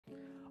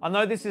I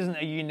know this isn't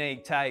a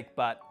unique take,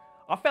 but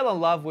I fell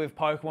in love with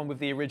Pokemon with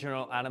the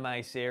original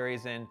anime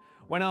series, and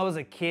when I was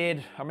a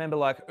kid, I remember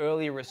like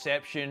early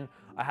reception,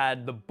 I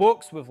had the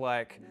books with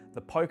like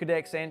the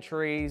Pokedex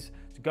entries,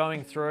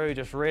 going through,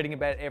 just reading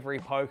about every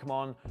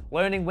Pokemon,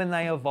 learning when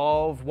they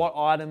evolve, what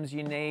items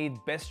you need,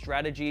 best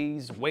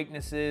strategies,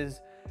 weaknesses,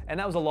 and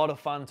that was a lot of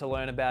fun to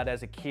learn about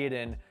as a kid,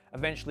 and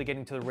eventually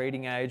getting to the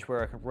reading age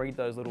where I could read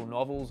those little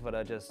novels that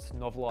are just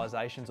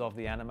novelizations of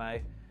the anime.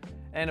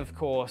 And of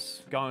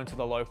course, going to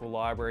the local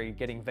library,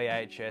 getting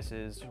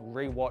VHSs,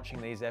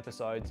 re-watching these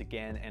episodes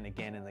again and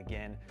again and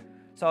again.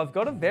 So I've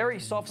got a very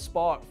soft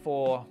spot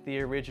for the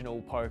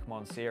original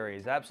Pokemon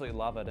series. I absolutely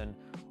love it. And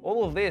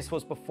all of this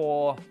was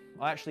before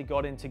I actually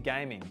got into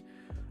gaming.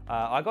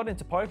 I got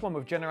into Pokemon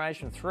with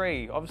Generation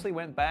 3. Obviously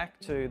went back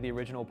to the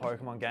original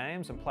Pokemon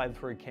games and played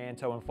through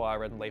Kanto and Fire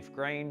Red and Leaf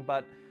Green,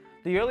 but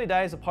the early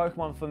days of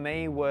Pokemon for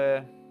me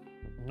were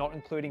not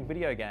including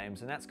video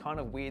games, and that's kind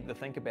of weird to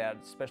think about,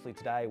 especially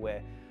today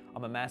where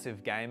I'm a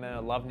massive gamer. I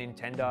love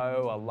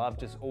Nintendo, I love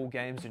just all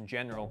games in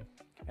general,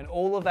 and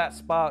all of that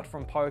sparked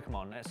from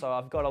Pokemon. So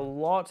I've got a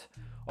lot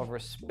of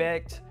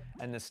respect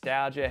and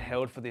nostalgia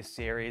held for this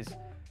series,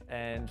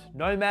 and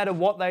no matter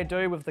what they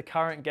do with the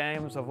current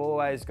games, I've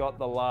always got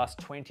the last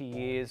 20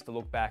 years to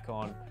look back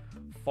on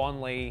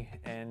fondly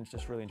and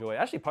just really enjoy.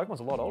 Actually,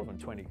 Pokemon's a lot older than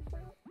 20.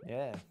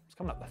 Yeah, it's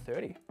coming up to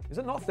 30. Is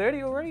it not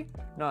 30 already?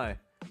 No.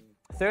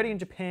 30 in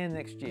Japan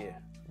next year.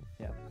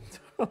 Yeah.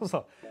 I was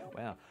like,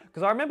 wow.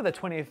 Because I remember the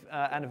 20th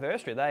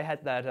anniversary, they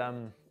had that,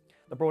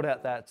 they brought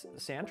out that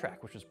soundtrack,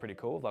 which was pretty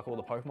cool, like all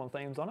the Pokemon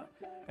themes on it.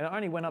 And it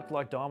only went up to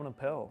like Diamond and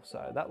Pearl,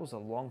 so that was a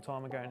long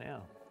time ago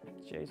now.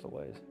 Jeez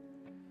Louise.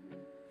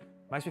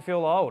 Makes me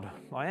feel old.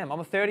 I am.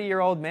 I'm a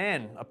 30-year-old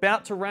man,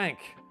 about to rank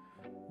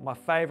my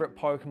favorite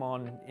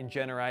Pokemon in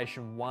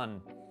Generation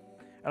 1.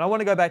 And I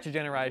want to go back to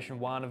Generation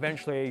 1.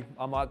 Eventually,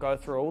 I might go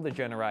through all the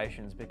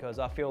generations because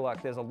I feel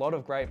like there's a lot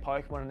of great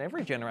Pokemon in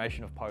every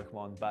generation of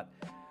Pokemon, but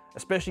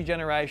especially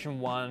Generation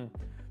 1,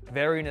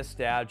 very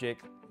nostalgic.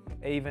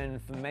 Even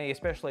for me,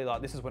 especially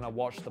like this is when I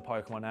watched the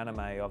Pokemon anime,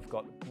 I've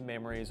got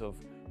memories of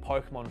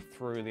Pokemon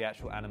through the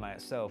actual anime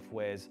itself,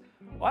 whereas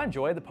I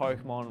enjoy the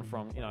Pokemon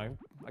from, you know,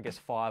 I guess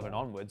 5 and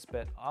onwards,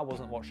 but I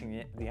wasn't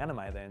watching the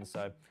anime then,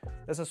 so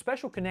there's a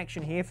special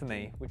connection here for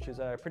me, which is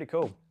pretty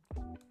cool.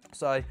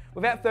 So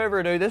without further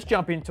ado, let's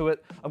jump into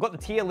it. I've got the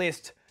tier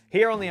list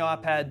here on the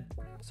iPad,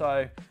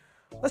 so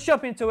let's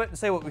jump into it and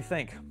see what we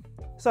think.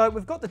 So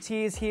we've got the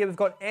tiers here. We've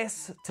got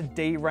S to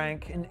D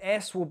rank, and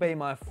S will be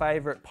my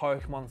favorite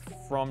Pokemon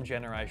from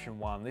Generation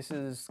 1. This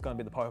is going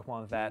to be the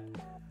Pokemon that,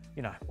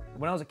 you know,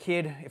 when I was a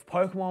kid, if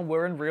Pokemon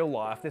were in real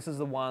life, this is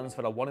the ones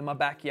that I want in my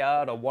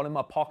backyard, I want in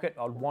my pocket,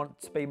 I'd want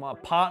to be my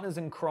partners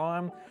in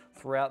crime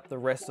throughout the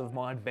rest of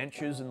my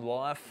adventures in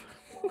life.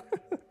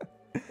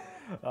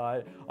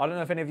 I don't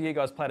know if any of you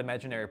guys played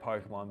Imaginary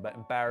Pokemon, but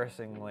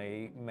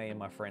embarrassingly, me and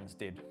my friends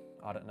did.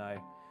 I don't know.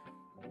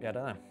 Yeah, I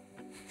don't know.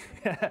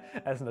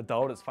 As an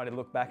adult, it's funny to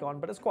look back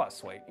on, but it's quite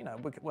sweet. You know,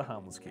 we're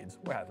harmless kids.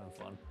 We're having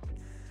fun.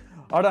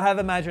 I don't have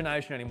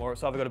imagination anymore.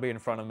 It's either got to be in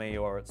front of me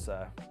or it's,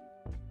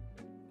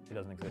 it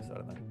doesn't exist. I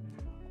don't know.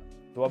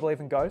 Do I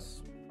believe in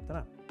ghosts? I don't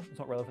know. It's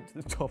not relevant to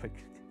this topic.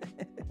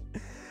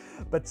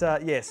 But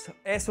yes,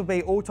 S would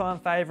be all-time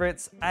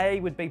favorites. A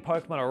would be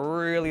Pokemon I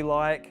really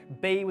like.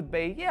 B would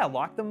be, yeah, I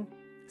like them.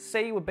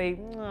 C would be,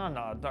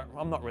 no,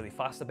 I'm not really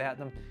fussed about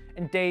them.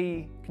 And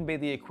D can be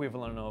the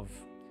equivalent of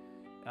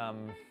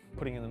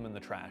putting them in the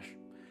trash.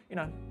 You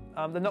know,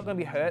 they're not going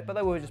to be hurt, but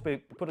they will just be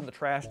put in the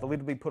trash. The lid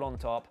will be put on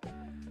top,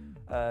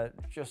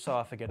 just so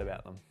I forget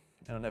about them.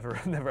 And I never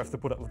have to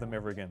put up with them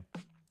ever again.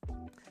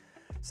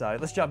 So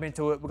let's jump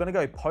into it. We're going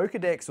to go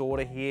Pokedex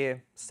order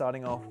here,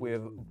 starting off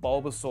with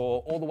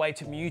Bulbasaur all the way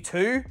to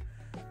Mewtwo,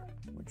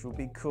 which will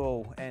be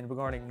cool. And we're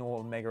going to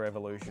ignore Mega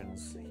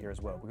Evolutions here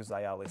as well because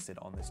they are listed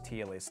on this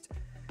tier list.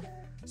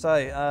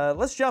 So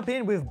let's jump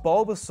in with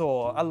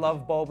Bulbasaur. I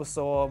love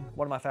Bulbasaur,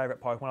 one of my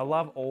favorite Pokemon. I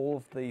love all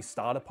of the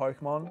starter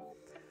Pokemon.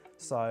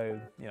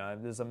 So, you know,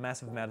 there's a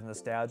massive amount of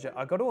nostalgia.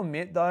 I got to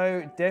admit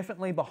though,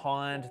 definitely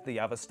behind the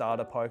other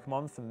starter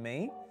Pokemon for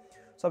me.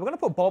 So we're going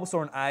to put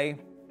Bulbasaur in A.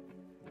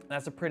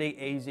 That's a pretty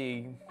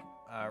easy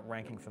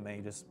ranking for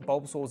me. Just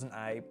Bulbasaur's an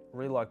A.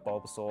 Really like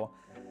Bulbasaur.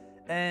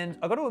 And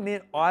I got to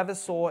admit,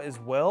 Ivysaur as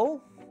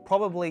well,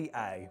 probably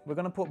A. We're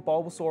going to put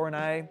Bulbasaur in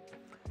A.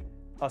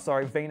 Oh,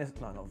 sorry,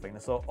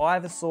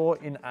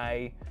 Ivysaur in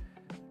A,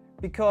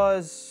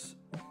 because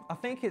I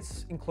think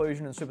its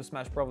inclusion in Super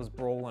Smash Bros.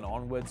 Brawl and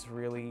onwards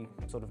really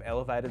sort of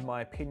elevated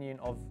my opinion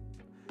of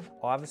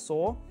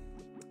Ivysaur.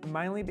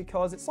 Mainly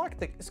because it's like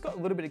it's got a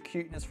little bit of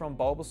cuteness from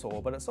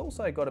Bulbasaur, but it's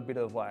also got a bit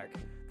of like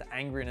the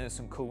angriness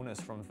and coolness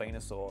from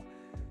Venusaur.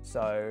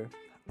 So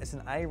it's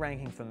an A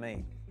ranking for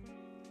me.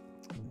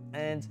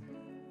 And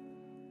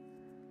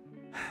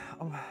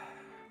I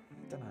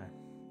don't know.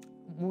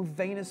 With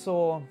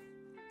Venusaur,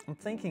 I'm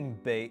thinking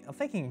B. I'm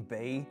thinking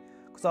B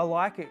because I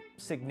like it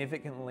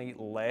significantly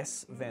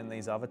less than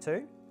these other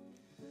two.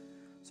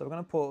 So we're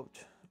going to put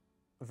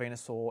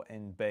Venusaur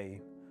in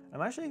B.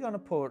 I'm actually going to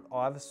put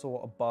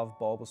Ivysaur above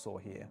Bulbasaur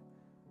here,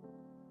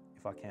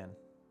 if I can.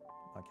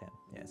 I can,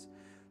 yes.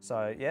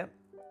 So, yeah,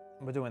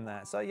 we're doing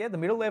that. So, yeah, the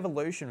middle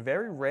evolution,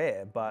 very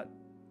rare, but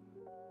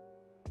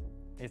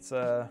it's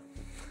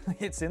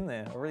it's in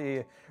there. I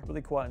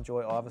really quite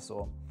enjoy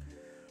Ivysaur.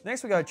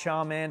 Next we go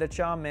Charmander.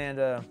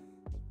 Charmander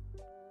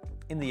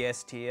in the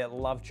S tier.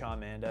 Love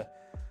Charmander.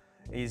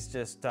 He's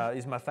just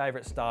he's my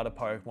favorite starter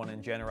Pokemon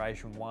in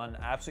Generation 1.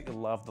 I absolutely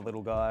love the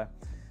little guy.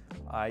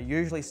 I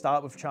usually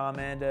start with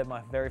Charmander.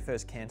 My very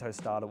first Kanto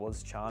starter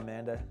was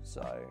Charmander,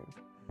 so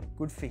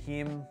good for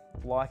him.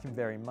 Like him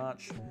very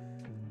much.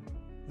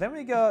 Then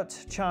we got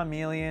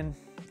Charmeleon.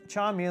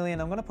 Charmeleon,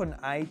 I'm gonna put an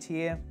A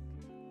tier,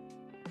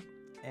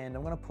 and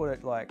I'm gonna put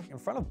it like in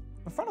front of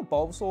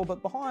Bulbasaur,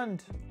 but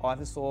behind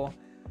Ivysaur.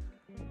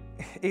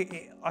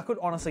 I could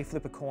honestly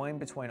flip a coin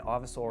between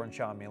Ivysaur and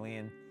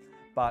Charmeleon,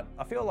 but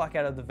I feel like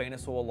out of the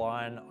Venusaur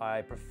line,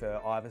 I prefer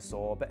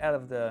Ivysaur. But out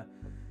of the,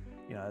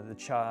 you know, the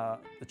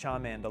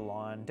Charmander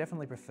line,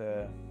 definitely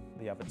prefer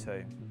the other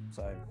two.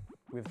 So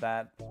with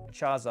that,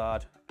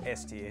 Charizard,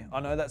 S tier. I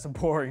know that's a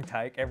boring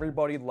take.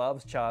 Everybody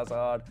loves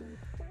Charizard,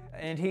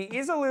 and he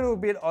is a little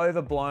bit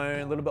overblown,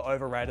 a little bit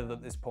overrated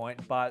at this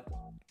point, but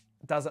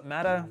does it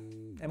matter?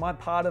 Am I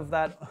part of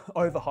that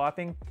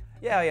overhyping?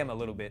 Yeah, I am a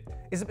little bit.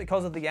 Is it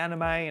because of the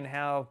anime and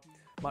how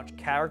much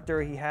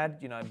character he had,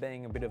 you know,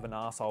 being a bit of an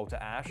asshole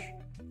to Ash?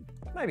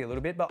 Maybe a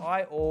little bit, but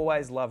I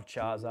always loved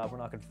Charizard.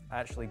 When I could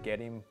actually get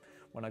him,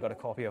 when I got a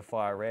copy of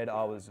Fire Red,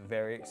 I was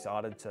very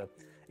excited to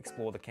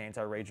explore the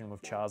Kanto region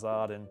with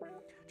Charizard, and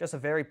just a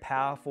very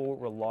powerful,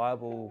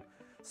 reliable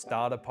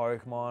starter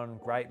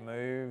Pokemon, great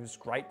moves,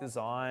 great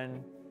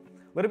design.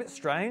 A little bit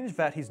strange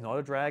that he's not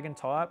a dragon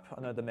type.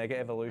 I know the Mega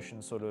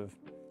Evolution sort of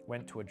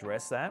went to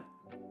address that,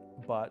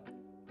 but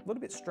a little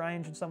bit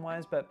strange in some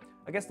ways, but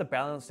I guess the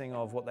balancing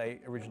of what they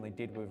originally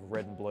did with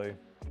red and blue,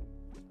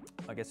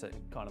 I guess it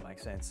kind of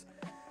makes sense.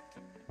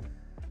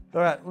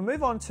 All right, we'll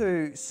move on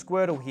to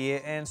Squirtle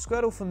here, and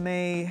Squirtle for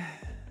me,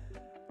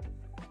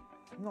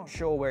 I'm not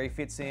sure where he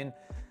fits in.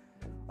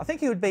 I think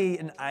he would be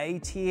an A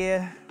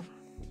tier,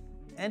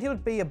 and he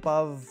would be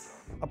above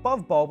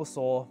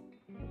Bulbasaur,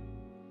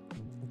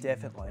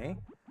 definitely.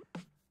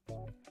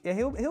 Yeah,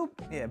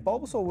 yeah,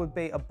 Bulbasaur would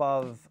be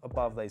above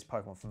these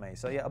Pokemon for me.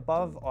 So yeah,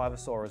 above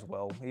Ivysaur as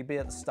well. He'd be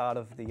at the start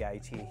of the A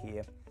tier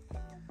here.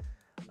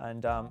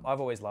 And I've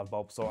always loved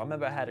Bulbasaur. I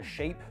remember I had a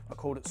sheep. I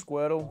called it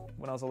Squirtle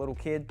when I was a little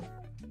kid.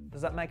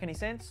 Does that make any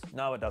sense?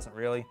 No, it doesn't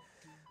really.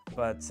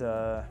 But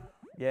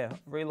yeah,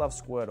 really love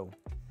Squirtle.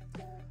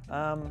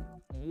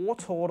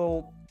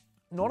 Wartortle,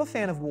 not a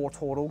fan of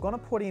Wartortle. Gonna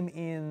put him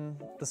in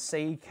the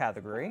C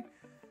category.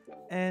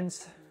 And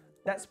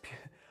that's...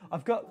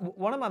 I've got,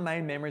 one of my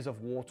main memories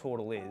of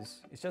Wartortle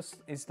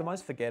it's the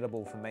most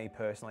forgettable for me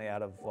personally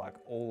out of like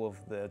all of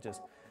the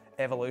just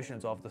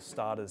evolutions of the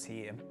starters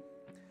here.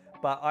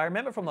 But I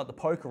remember from like the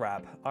Poke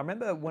Rap, I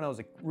remember when I was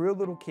a real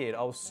little kid,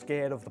 I was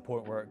scared of the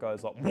point where it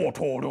goes like,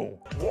 Wartortle,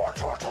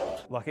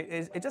 Wartortle. Like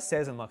it just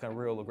says in like a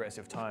real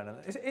aggressive tone, and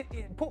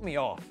it put me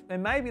off.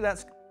 And maybe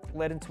that's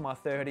led into my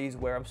 30s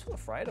where I'm still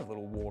afraid of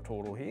little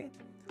Wartortle here.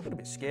 A little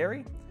bit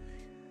scary.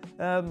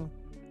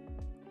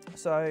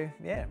 So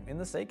yeah, in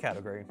the C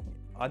category.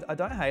 I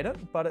don't hate it,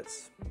 but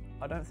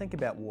I don't think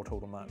about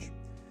Wartortle much.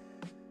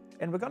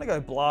 And we're gonna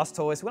go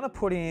Blastoise. We're gonna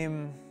put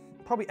him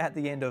probably at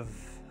the end of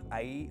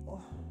A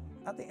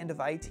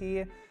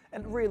tier.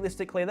 And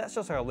realistically, that's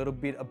just a little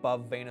bit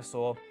above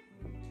Venusaur.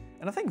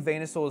 And I think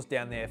Venusaur's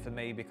down there for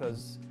me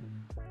because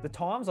the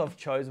times I've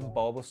chosen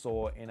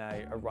Bulbasaur in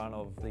a run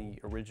of the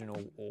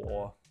original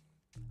or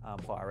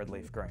Fire Red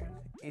Leaf Green,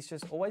 it's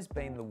just always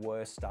been the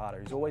worst starter.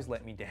 He's always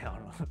let me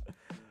down.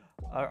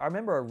 I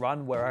remember a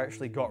run where I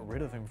actually got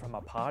rid of him from my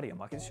party. I'm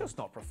like, it's just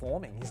not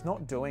performing. He's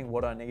not doing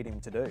what I need him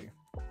to do.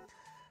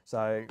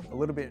 So a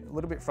little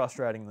bit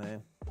frustrating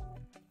there.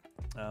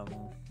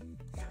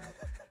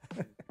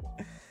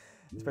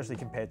 Especially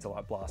compared to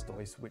like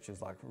Blastoise, which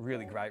is like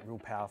really great, real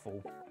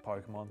powerful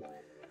Pokemon.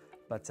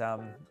 But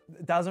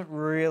it doesn't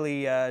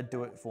really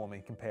do it for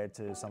me compared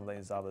to some of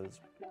these others.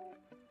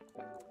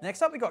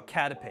 Next up, we got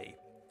Caterpie.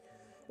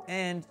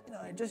 And you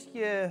know, just,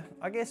 yeah,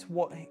 I guess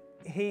what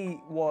he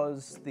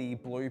was the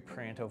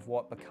blueprint of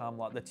what become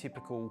like the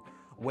typical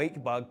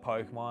weak bug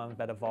Pokemon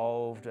that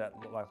evolved at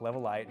like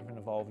level 8 and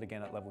evolved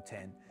again at level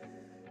 10.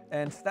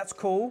 And that's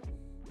cool.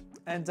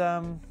 And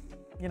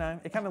you know,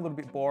 it came a little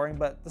bit boring,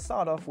 but to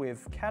start off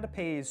with,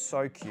 Caterpie is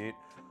so cute.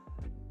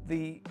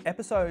 The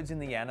episodes in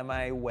the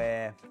anime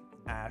where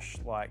Ash,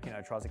 like, you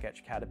know, tries to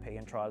catch Caterpie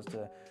and tries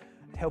to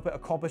help it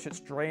accomplish its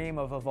dream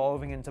of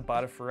evolving into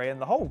Butterfree,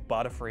 and the whole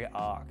Butterfree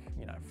arc,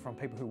 you know, from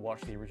people who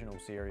watch the original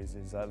series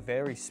is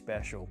very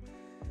special.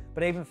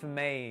 But even for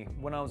me,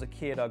 when I was a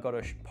kid, I got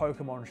a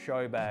Pokemon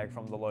show bag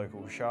from the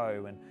local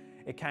show, and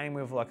it came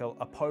with like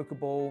a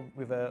Pokeball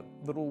with a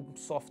little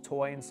soft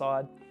toy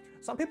inside.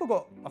 Some people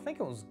got, I think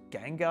it was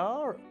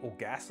Gengar or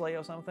Ghastly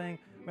or something.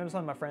 I remember some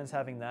of my friends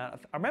having that.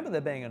 I remember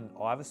there being an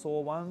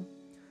Ivysaur one,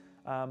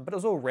 but it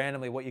was all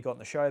randomly what you got in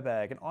the show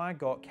bag, and I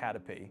got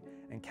Caterpie.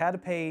 And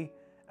Caterpie,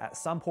 at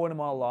some point in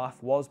my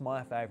life, was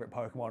my favorite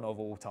Pokemon of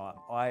all time.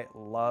 I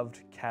loved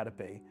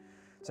Caterpie.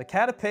 So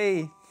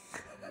Caterpie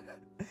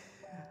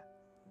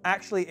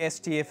Actually, S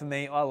tier for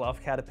me. I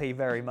love Caterpie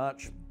very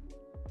much.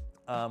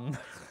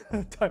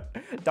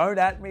 Don't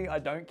at me, I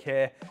don't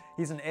care.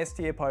 He's an S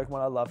tier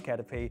Pokemon, I love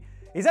Caterpie.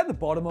 He's at the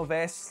bottom of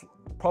S,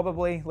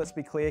 probably, let's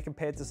be clear,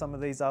 compared to some of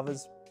these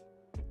others.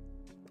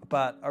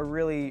 But a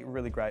really,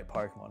 really great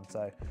Pokemon,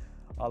 so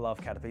I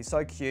love Caterpie.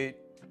 So cute,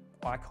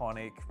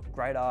 iconic,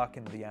 great arc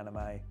in the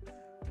anime.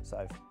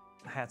 So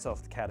hats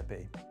off to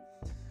Caterpie.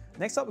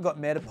 Next up we've got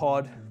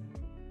Metapod.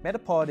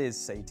 Metapod is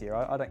C tier,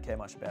 I don't care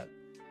much about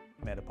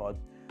Metapod.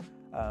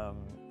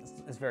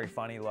 It's very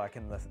funny, like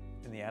in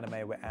the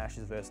anime where Ash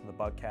is versing the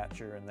bug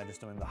catcher and they're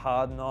just doing the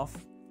harden off.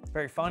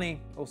 Very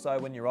funny. Also,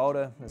 when you're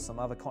older, there's some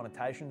other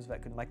connotations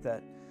that could make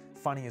that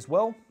funny as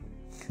well.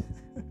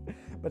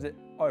 But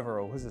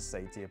overall, he's a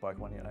C tier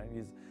Pokemon. You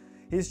know,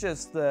 he's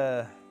just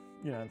the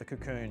the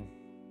cocoon.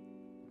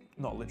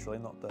 Not literally,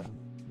 not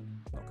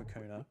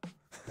Kakuna,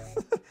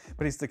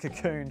 but he's the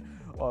cocoon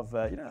of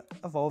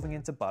evolving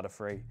into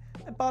Butterfree.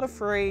 And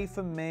Butterfree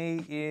for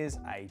me is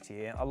A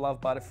tier. I love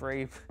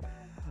Butterfree.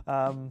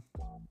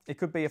 It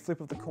could be a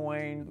flip of the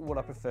coin. Would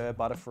I prefer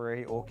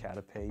Butterfree or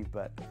Caterpie?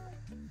 But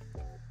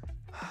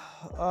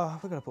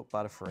we're gonna put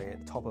Butterfree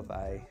at the top of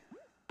A,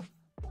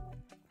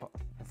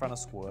 in front of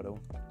Squirtle.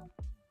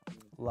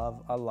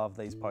 I love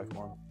these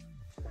Pokemon,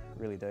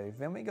 really do.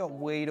 Then we got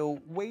Weedle.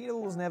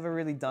 Weedle's never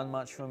really done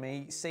much for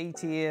me. C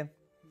tier.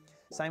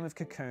 Same with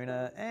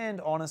Kakuna,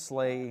 and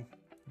honestly,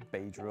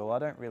 Beedrill. I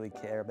don't really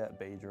care about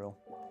Beedrill.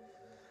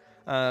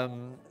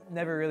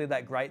 Never really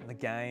that great in the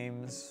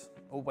games.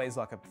 Always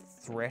like a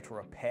threat or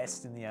a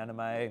pest in the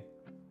anime.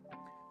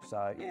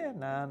 So yeah,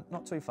 nah,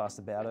 not too fussed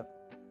about it.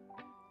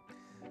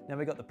 Now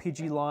we got the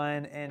Pidgey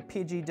line, and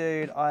Pidgey,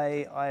 dude,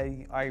 I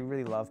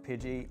really love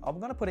Pidgey. I'm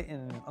gonna put it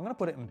in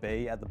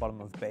B, at the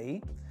bottom of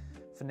B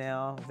for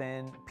now.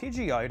 Then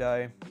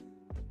Pidgeotto,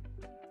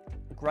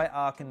 great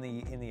arc in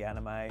the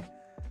anime.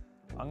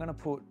 I'm gonna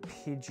put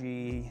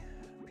Pidgeotto,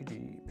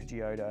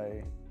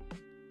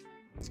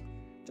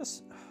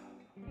 just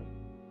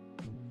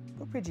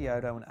put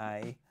Pidgeotto in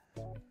A,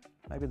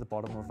 maybe the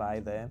bottom of A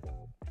there.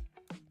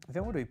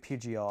 Then we'll do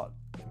Pidgeot.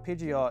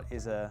 Pidgeot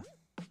is a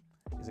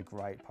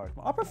great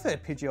Pokemon. I prefer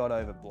Pidgeot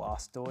over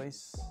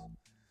Blastoise.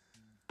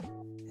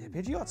 Yeah,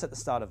 Pidgeot's at the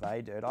start of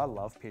A, dude. I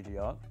love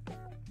Pidgeot.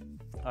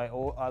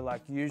 I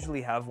like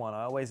usually have one.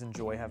 I always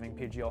enjoy having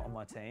Pidgeot on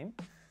my team,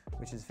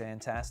 which is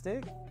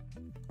fantastic.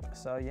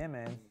 So yeah,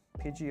 man,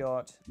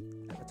 Pidgeot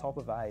at the top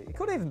of A. It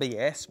could even be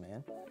S,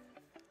 man.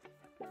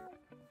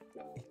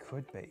 It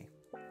could be.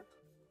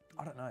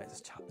 I don't know,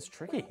 it's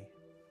tricky.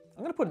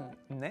 I'm gonna put it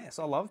in S.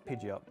 I love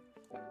Pidgeot.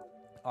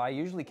 I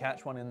usually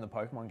catch one in the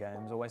Pokemon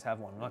games, always have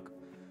one. Like,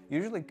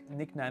 usually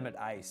nickname it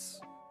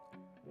Ace.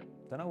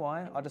 Don't know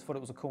why, I just thought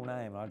it was a cool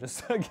name. I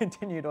just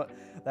continued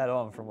that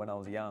on from when I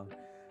was young.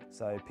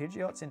 So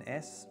Pidgeot's in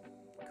S,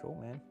 cool,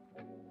 man.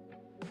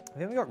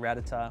 Then we got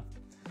Rattata.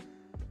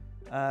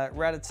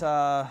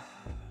 Rattata,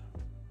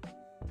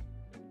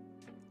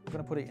 I'm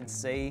gonna put it in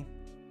C.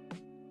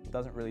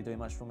 Doesn't really do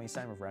much for me.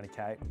 Same with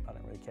Raticate, I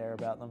don't really care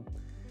about them.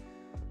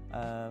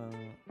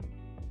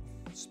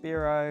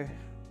 Spearow,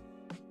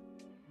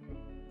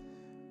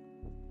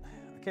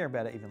 I care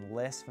about it even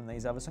less than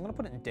these others, so I'm gonna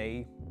put it in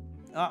D.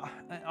 I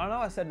know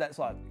I said that's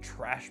like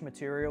trash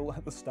material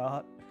at the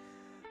start,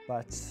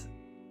 but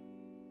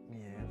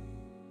yeah,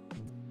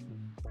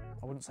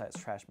 I wouldn't say it's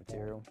trash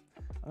material.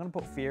 I'm gonna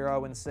put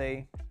Fearow in C,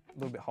 a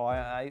little bit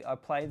higher. I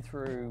played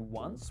through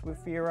once with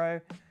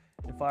Fearow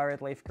in Fire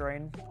Red Leaf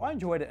Green. I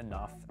enjoyed it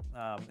enough.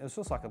 It was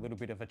just like a little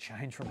bit of a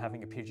change from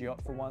having a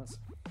Pidgeot for once.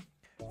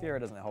 Fearow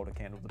doesn't hold a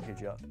candle to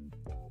Pidgeot,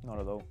 not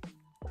at all.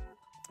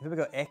 Then we've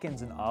got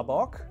Ekans and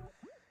Arbok.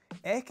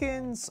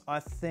 Ekans, I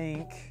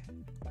think,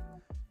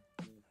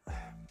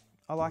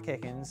 I like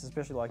Ekans,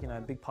 especially like,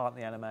 a big part in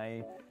the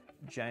anime,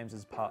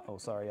 Jesse's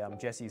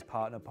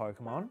partner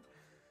Pokemon.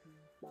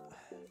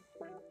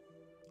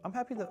 I'm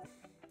happy to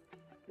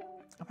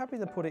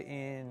put it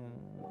in,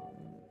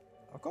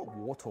 I've got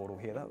Wartortle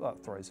here,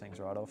 that throws things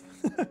right off.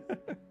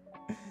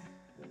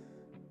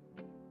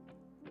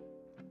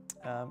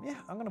 Yeah,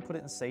 I'm gonna put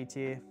it in C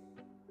tier.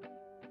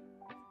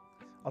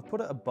 I'll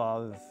put it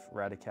above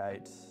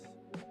Raticate.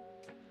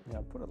 Yeah,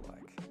 I'll put it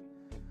like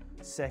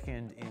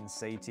second in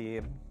C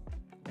tier.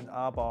 And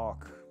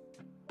Arbok,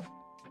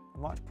 I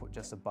might put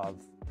just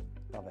above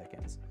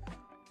Ekans.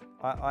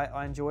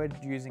 I enjoyed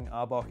using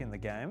Arbok in the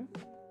game,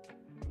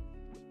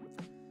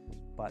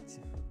 but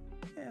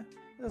yeah,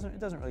 it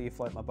doesn't really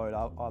float my boat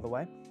either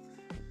way.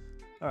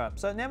 All right,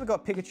 so now we've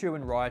got Pikachu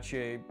and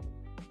Raichu.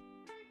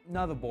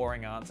 Another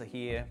boring answer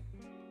here.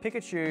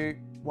 Pikachu,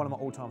 one of my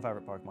all-time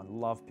favorite Pokemon.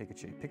 Love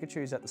Pikachu.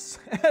 Pikachu's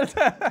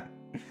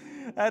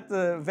at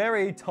the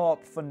very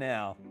top for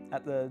now.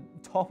 At the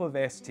top of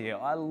S tier.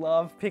 I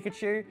love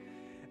Pikachu.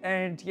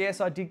 And yes,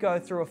 I did go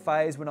through a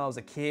phase when I was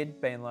a kid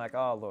being like,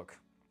 oh look,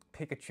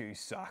 Pikachu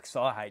sucks.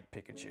 I hate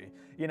Pikachu.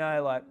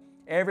 Like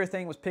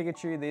everything was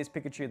Pikachu this,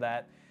 Pikachu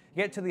that.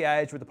 You get to the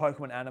age with the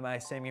Pokemon anime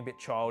seeming a bit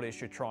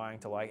childish. You're trying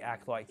to like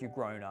act like you're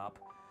grown up.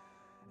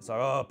 It's like,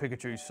 oh,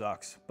 Pikachu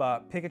sucks.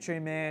 But Pikachu,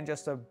 man,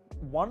 just a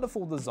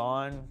wonderful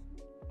design.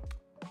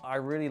 I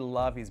really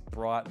love his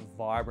bright,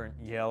 vibrant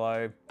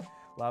yellow.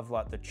 Love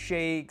like the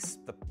cheeks,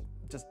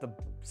 just the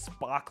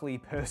sparkly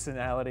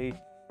personality.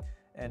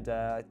 And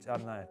I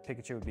don't know,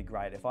 Pikachu would be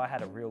great. If I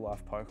had a real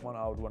life Pokemon,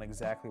 I would want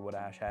exactly what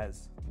Ash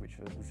has, which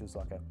was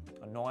like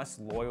a nice,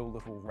 loyal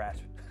little rat.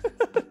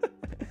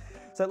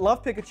 So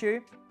love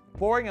Pikachu.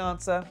 Boring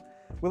answer.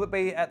 Will it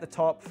be at the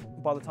top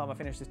by the time I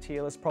finish this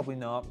tier list? Probably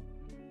not.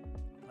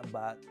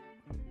 But,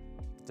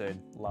 dude,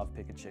 love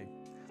Pikachu.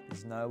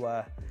 There's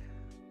no,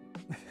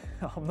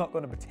 I'm not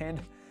going to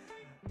pretend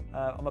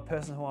I'm a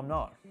person who I'm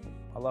not.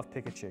 I love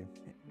Pikachu.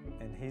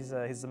 And he's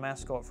the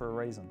mascot for a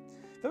reason.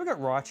 Then we got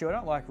Raichu. I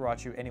don't like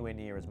Raichu anywhere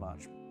near as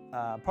much.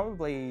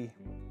 Probably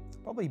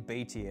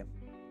B tier.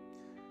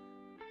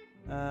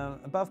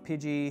 Above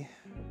Pidgey,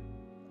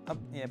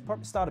 yeah,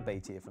 probably start a B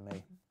tier for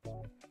me.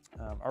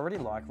 I really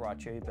like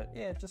Raichu, but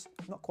yeah, just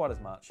not quite as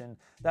much. And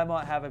that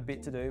might have a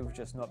bit to do with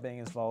just not being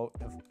as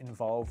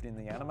involved in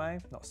the anime,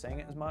 not seeing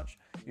it as much.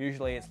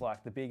 Usually it's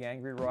like the big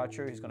angry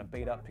Raichu who's going to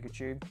beat up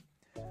Pikachu.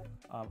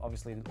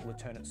 Obviously,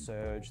 Lieutenant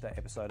Surge, that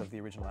episode of the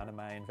original anime,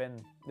 and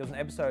then there was an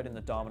episode in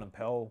the Diamond and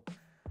Pearl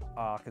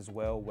arc as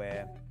well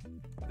where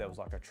there was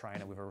like a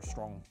trainer with a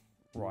strong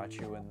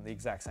Raichu and the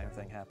exact same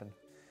thing happened.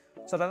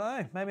 So I don't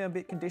know, maybe I'm a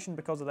bit conditioned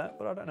because of that,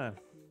 but I don't know.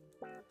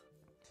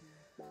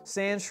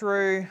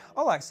 Sandshrew,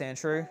 I like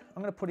Sandshrew.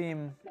 I'm going to put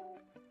him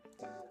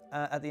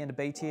at the end of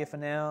B tier for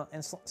now,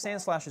 and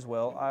Sandslash as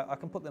well. I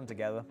can put them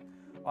together.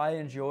 I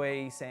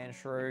enjoy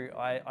Sandshrew.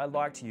 I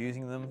liked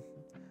using them.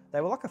 They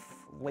were like a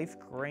Leaf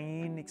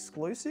Green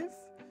exclusive.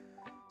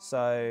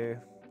 So,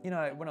 you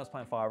know, when I was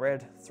playing Fire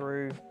Red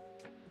through,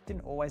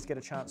 didn't always get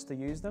a chance to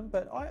use them,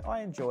 but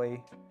I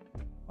enjoy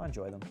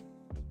them.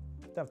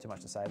 Don't have too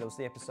much to say. There was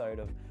the episode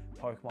of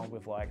Pokemon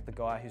with like the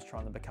guy who's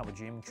trying to become a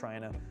gym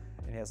trainer,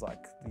 and he has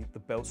like the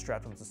belt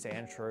strapped onto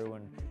Sandshrew,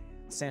 and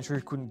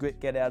Sandshrew couldn't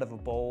get out of a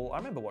ball. I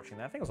remember watching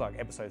that. I think it was like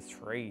episode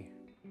 3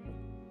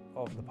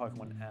 of the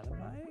Pokemon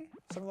anime,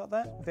 something like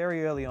that,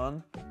 very early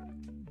on.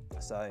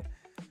 So,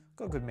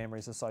 got good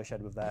memories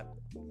associated with that.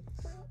 We've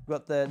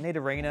got the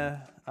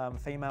Nidorina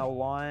female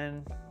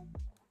lion.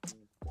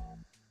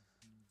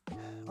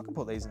 I can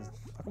put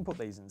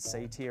these in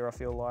C tier, I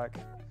feel like.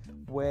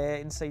 Where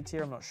in C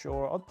tier, I'm not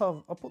sure. I'll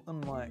put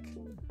them like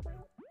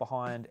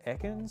behind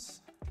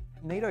Ekans.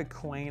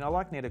 Nidoqueen, I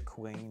like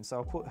Nidoqueen, so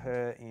I'll put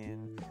her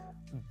in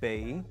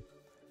B.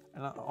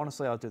 And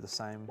honestly, I'll do the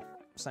same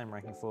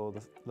ranking for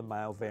the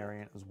male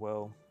variant as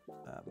well.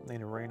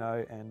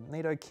 Nidorino and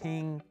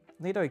Nidoking.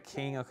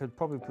 Nidoking, I could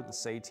probably put in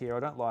C tier. I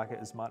don't like it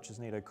as much as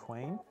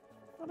Nidoqueen.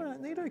 I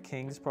don't know,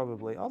 Nidoking's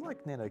probably, I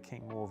like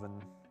Nidoking more than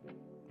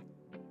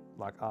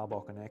like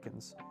Arbok and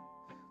Ekans.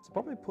 So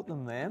probably put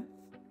them there.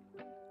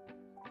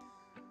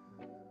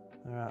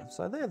 Alright,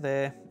 so they're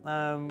there.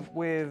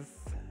 With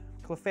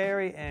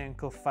Clefairy and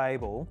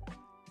Clefable,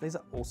 these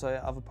are also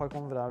other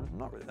Pokemon that I'm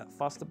not really that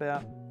fussed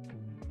about.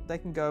 They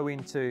can go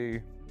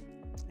into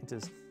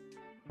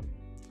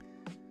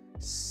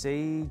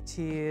C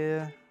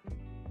tier.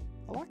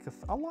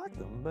 I like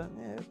them, but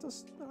yeah,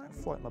 they don't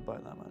float my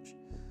boat that much.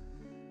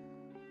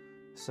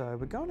 So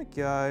we're going to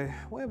go,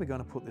 where are we going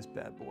to put this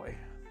bad boy?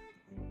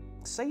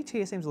 C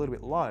tier seems a little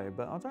bit low,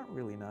 but I don't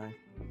really know.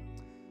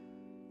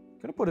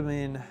 Gonna put him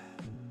in,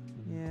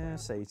 yeah,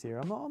 C tier.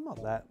 I'm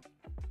not that.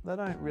 They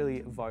don't really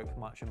evoke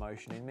much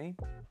emotion in me.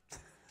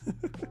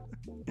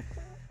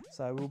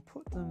 So we'll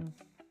put them.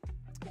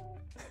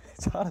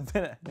 It's harder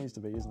than it needs to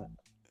be, isn't it?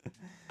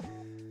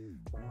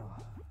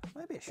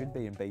 Maybe it should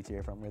be in B tier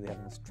if I'm really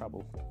having this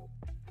trouble.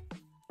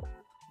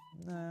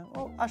 No,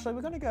 well, actually,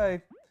 we're gonna go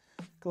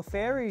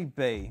Clefairy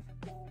B.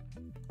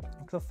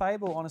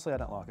 Clefable, honestly, I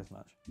don't like as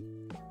much.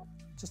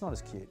 It's just not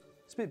as cute.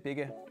 It's a bit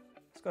bigger.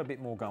 It's got a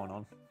bit more going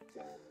on.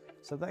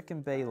 So that can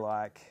be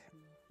like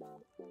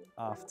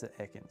after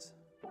Ekans.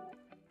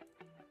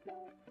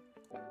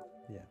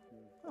 Yeah,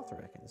 after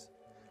Ekans.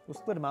 We'll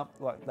split them up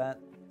like that.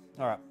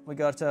 All right, we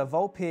got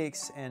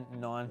Vulpix and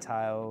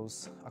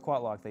Ninetales. I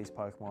quite like these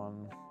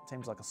Pokemon.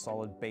 Seems like a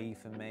solid B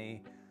for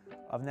me.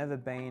 I've never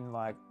been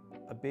like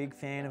a big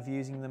fan of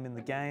using them in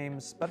the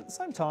games, but at the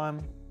same time,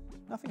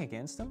 nothing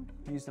against them.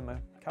 Used them a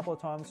couple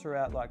of times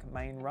throughout like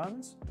main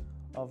runs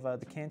of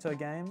the Kanto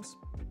games.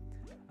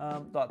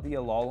 Like the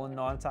Alolan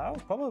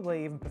Ninetales,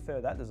 probably even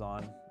prefer that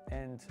design.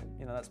 And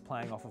you know, that's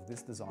playing off of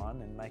this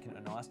design and making it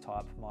a nice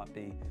type might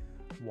be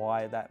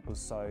why that was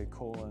so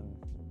cool and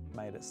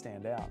made it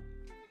stand out.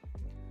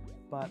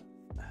 But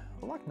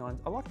I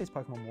like these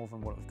Pokemon more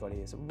than what we've got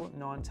here. So we've got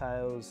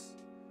Ninetales,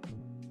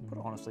 put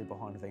it honestly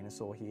behind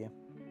Venusaur here.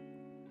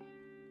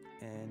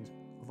 And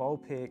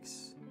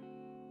Vulpix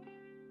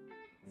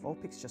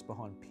just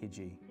behind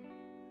Pidgey.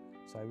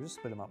 So we'll just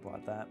split them up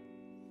like that.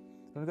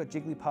 Then we've got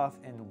Jigglypuff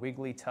and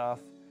Wigglytuff.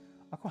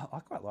 I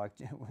quite like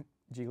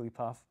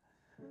Jigglypuff.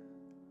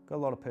 Got a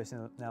lot of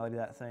personality,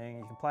 that thing.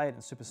 You can play it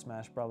in Super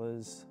Smash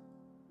Brothers.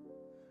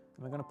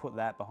 And we're going to put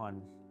that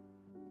behind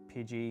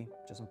Pidgey,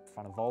 just in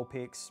front of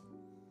Vulpix.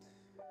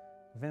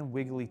 Then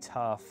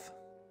Wigglytuff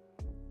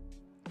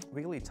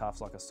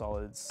Wigglytuff's like a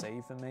solid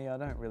C for me. I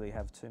don't really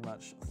have too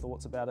much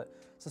thoughts about it.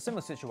 It's a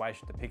similar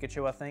situation to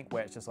Pikachu, I think,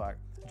 where it's just like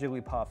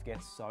Jigglypuff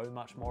gets so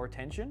much more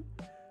attention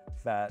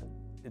that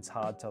it's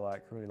hard to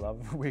like really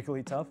love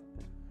Wigglytuff.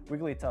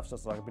 Wigglytuff's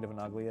just like a bit of an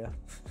uglier,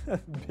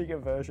 bigger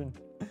version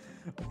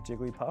of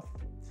Jigglypuff.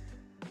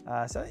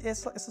 So yeah,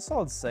 it's a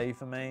solid C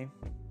for me.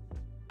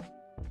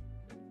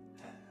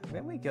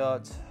 Then we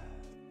got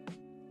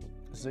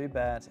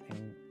Zubat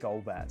and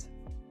Golbat.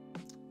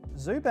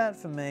 Zubat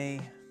for me,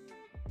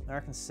 I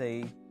reckon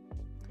C.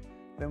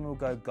 Then we'll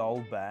go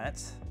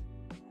Golbat.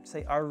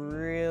 See, I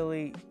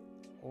really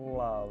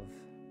love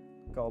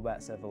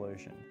Golbat's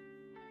evolution,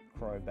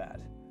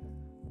 Crobat.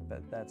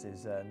 But that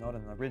is not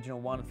an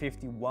original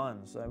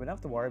 151, so we don't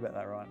have to worry about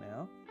that right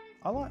now.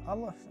 I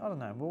don't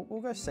know,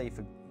 we'll go C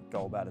for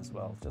Golbat as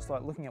well. Just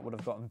like looking at what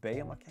I've got in B,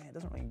 I'm like, yeah, it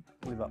doesn't really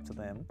live up to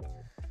them.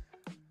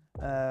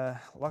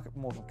 Like it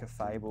more than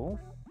Clefable.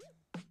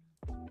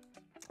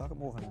 I like it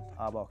more than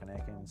Arbok and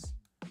Ekans.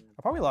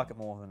 I probably like it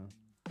more than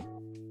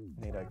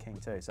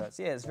Nidoking too. So it's,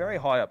 yeah, it's very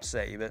high up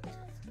C, but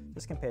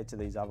just compared to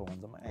these other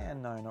ones, I'm like, eh,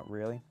 no, not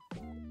really.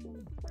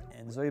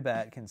 And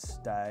Zubat can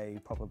stay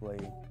probably,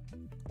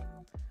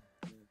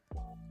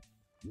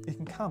 it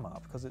can come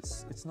up because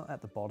it's not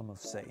at the bottom of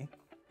C.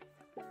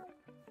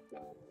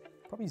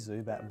 Probably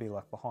Zubat would be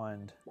like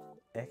behind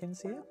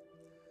Ekans here,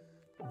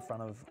 in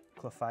front of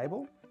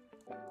Clefable.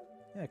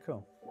 Yeah,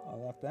 cool. I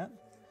like that.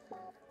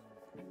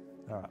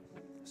 All right.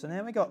 So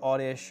now we got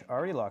Oddish. I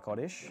already like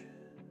Oddish.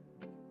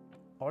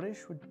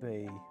 Oddish would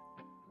be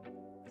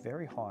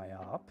very high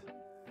up.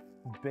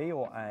 B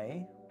or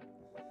A?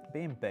 B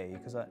and B,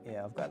 because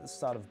yeah, I've got at the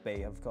start of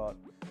B, I've got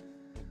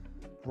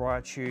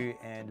Raichu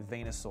and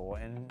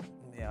Venusaur, and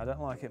yeah, I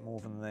don't like it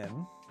more than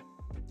them.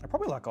 I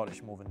probably like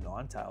Oddish more than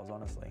Ninetales,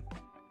 honestly.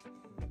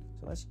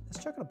 So let's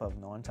chuck it above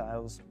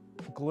Ninetales.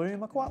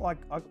 Gloom,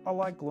 I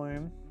like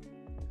Gloom,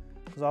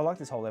 because I like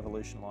this whole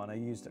evolution line. I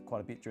used it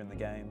quite a bit during the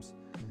games.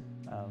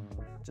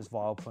 Just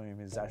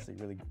Vileplume is actually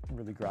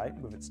really great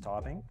with its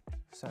typing.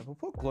 So we'll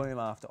put Gloom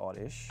after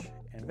Oddish,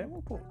 and then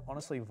we'll put,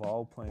 honestly,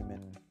 Vileplume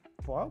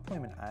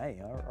in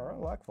A. I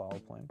like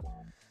Vileplume.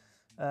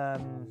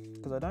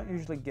 Because I don't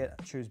usually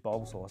choose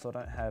Bulbasaur, so I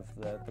don't have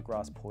the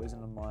grass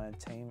poison in my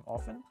team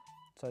often.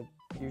 So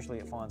usually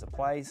it finds a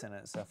place and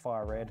it's a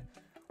fire red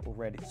or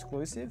red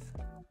exclusive.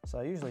 So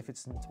it usually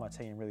fits into my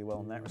team really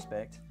well in that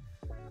respect.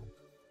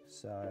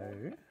 So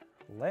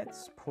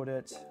let's put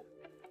it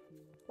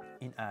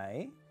in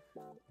A,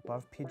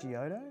 above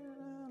Pidgeotto?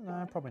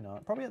 No, probably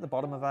not. Probably at the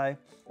bottom of A,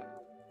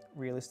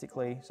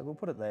 realistically. So we'll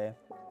put it there.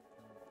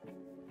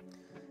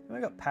 Then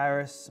we've got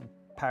Paris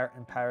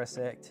and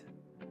Parasect.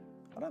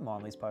 I don't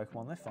mind these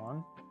Pokemon, they're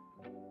fun.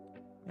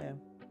 Yeah,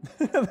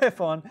 they're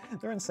fun.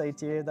 They're in C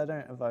tier, they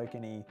don't evoke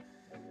any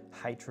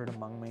hatred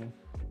among me.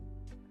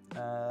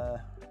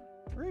 Or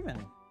even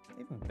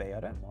B, I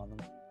don't mind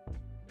them.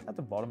 At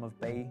the bottom of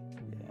B,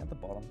 yeah, at the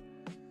bottom.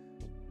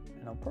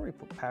 And I'll probably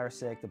put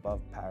Parasect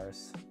above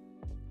Paris.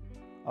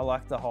 I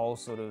like the whole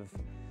sort of,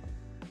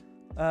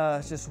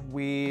 it's just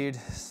weird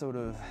sort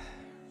of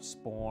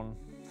spawn,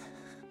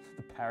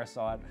 the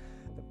parasite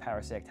that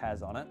Parasect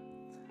has on it.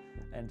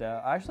 And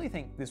I actually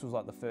think this was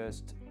like the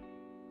first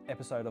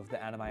episode of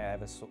the anime I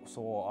ever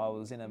saw. I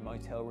was in a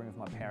motel room with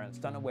my parents.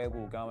 Don't know where we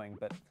were going,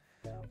 but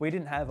we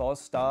didn't have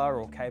Ozstar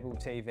or cable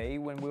TV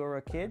when we were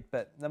a kid,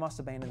 but they must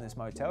have been in this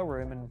motel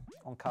room and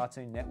on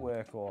Cartoon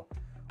Network or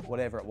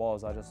whatever it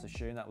was. I just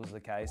assumed that was the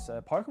case.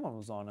 Pokemon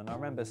was on, and I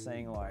remember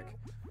seeing like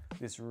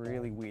this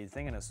really weird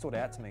thing, and it stood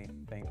out to me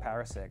being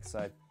Parasect. So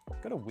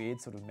I've got a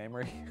weird sort of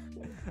memory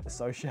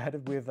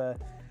associated with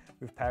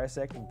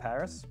Parasect and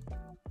Paris.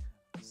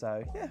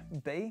 So yeah,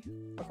 B.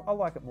 I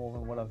like it more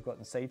than what I've got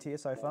in C tier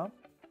so far.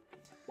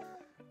 Then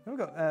we've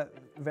got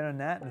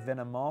Venonat and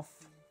Venomoth.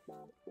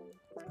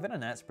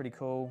 Venonat's pretty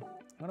cool.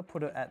 I'm going to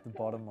put it at the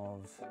bottom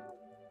of...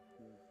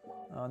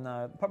 Oh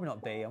no, probably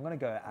not B. I'm going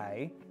to go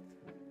A.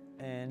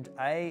 And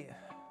A...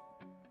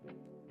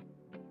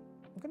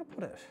 I'm going to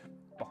put it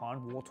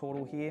behind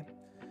Wartortle here.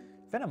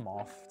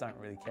 Venomoth, don't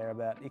really care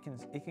about.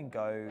 It can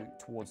go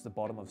towards the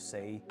bottom of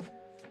C.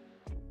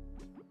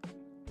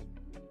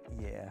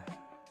 Yeah.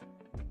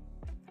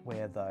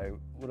 Where though?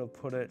 Would I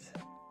put it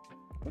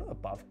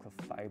above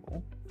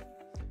Clefable?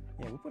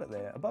 Yeah, we'll put it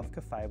there, above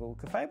Clefable.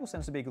 Clefable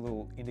seems to be a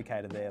little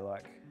indicator there,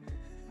 like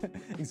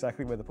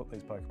exactly where to put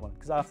these Pokemon.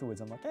 Because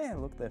afterwards I'm like, yeah,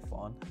 look, they're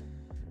fine.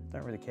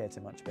 Don't really care too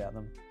much about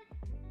them.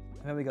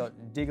 And then we got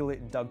Diglett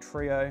and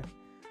Dugtrio.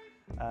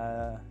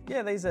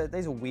 Yeah, these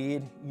are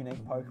weird,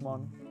 unique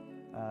Pokemon.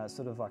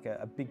 Sort of like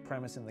a big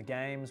premise in the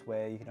games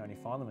where you can only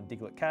find them in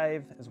Diglett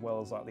Cave, as well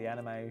as like the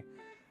anime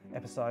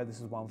episode. This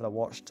is one that I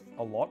watched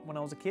a lot when I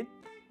was a kid.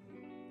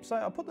 So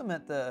I'll put them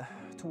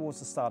towards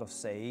the start of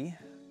C.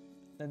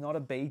 They're not a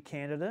B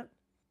candidate.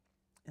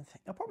 And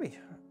I'll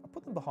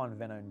put them behind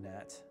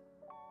Venonat.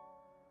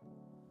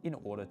 In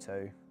order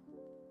too.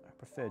 I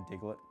prefer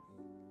Diglett.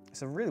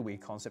 It's a really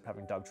weird concept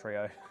having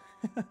Dugtrio.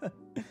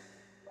 Then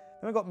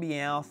we've got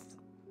Meowth.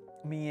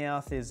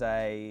 Meowth is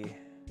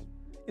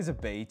is a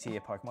B tier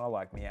Pokemon. I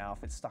like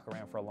Meowth. It's stuck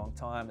around for a long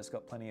time. It's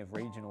got plenty of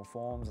regional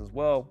forms as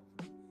well.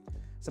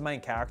 It's a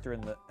main character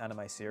in the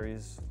anime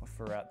series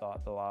throughout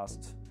the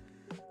last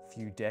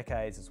few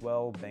decades as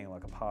well, being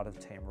like a part of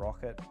Team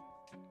Rocket.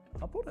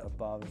 I put it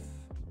above.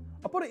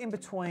 I put it in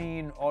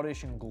between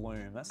Oddish and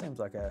Gloom. That seems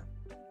like a,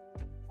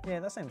 yeah,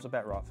 that seems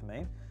about right for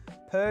me.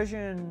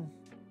 Persian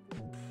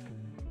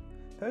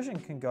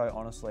can go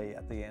honestly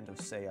at the end of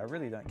C. I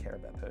really don't care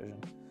about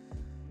Persian.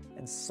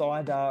 And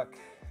Psyduck,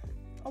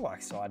 I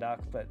like Psyduck,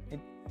 but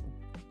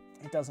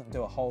it doesn't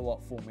do a whole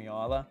lot for me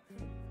either.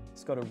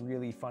 It's got a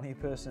really funny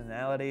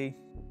personality.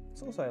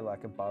 It's also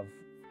like above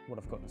what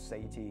I've got in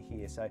C tier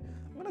here. So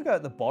I'm gonna go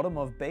at the bottom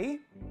of B.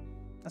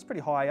 That's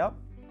pretty high up.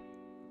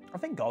 I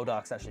think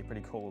Golduck's actually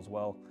pretty cool as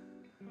well.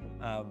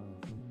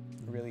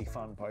 Really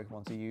fun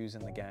Pokemon to use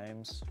in the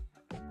games.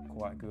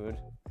 Quite good.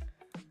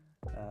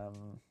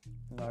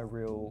 No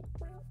real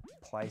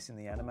place in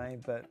the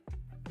anime, but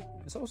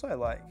it's also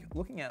like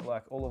looking at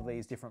like all of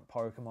these different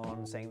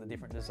Pokemon, seeing the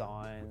different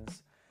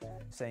designs,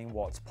 seeing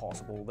what's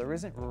possible. There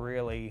isn't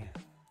really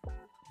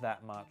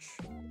that much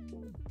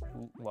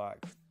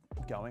like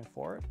going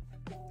for it.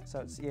 So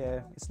it's,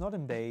 yeah, it's not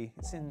in B.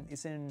 It's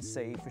in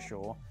C for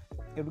sure.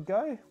 It would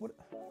go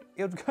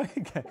in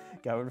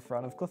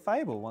front of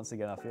Clefable once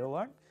again. I feel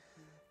like,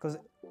 because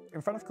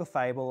in front of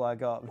Clefable I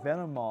got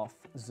Venomoth,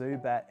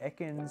 Zubat,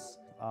 Ekans,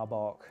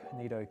 Arbok,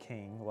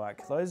 Nidoking.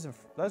 Like those are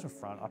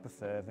front. I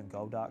prefer than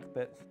Golduck,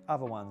 but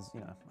other ones, you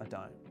know, I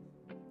don't.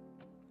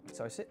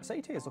 So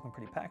C tier is looking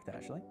pretty packed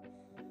actually.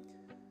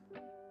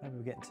 Maybe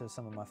we'll get into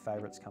some of my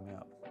favourites coming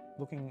up.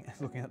 Looking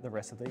at the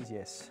rest of these,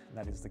 yes,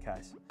 that is the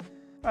case. All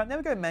right, now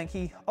we go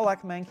Mankey. I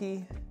like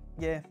Mankey.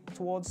 Yeah,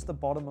 towards the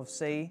bottom of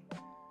C.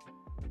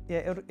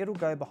 Yeah, it'll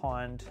go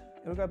behind.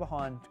 It'll go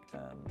behind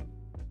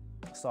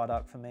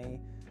Psyduck for me,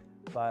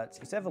 but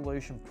its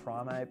evolution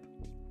Primeape.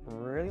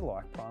 Really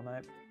like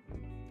Primeape.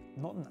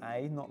 Not an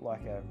A, not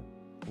like a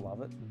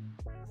love it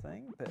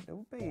thing, but it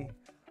would be.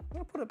 I'm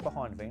gonna put it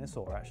behind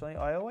Venusaur actually.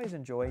 I always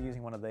enjoy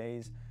using one of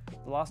these.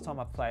 The last time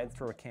I played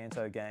through a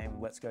Kanto game,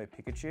 Let's Go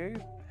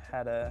Pikachu,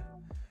 had a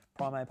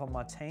Primeape on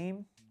my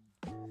team,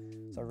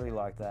 so I really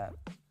like that.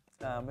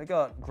 We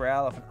got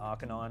Growlithe and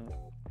Arcanine.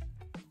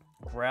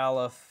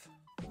 Growlithe,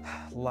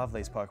 love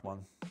these Pokemon.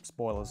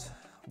 Spoilers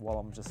while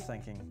I'm just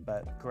thinking,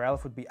 but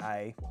Growlithe would be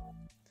A.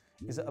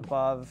 Is it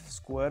above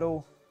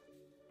Squirtle?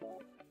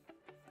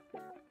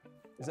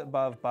 Is it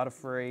above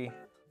Butterfree?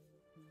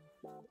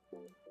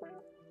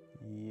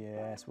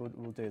 Yes, we'll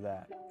do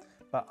that.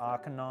 But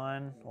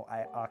Arcanine, or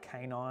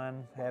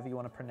Arcanine, however you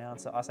want to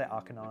pronounce it. I say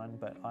Arcanine,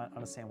 but I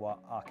understand why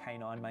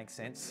Arcanine makes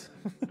sense.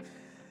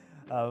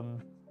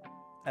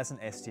 That's an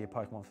S tier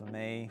Pokemon for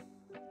me.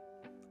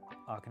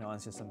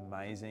 Arcanine's just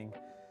amazing.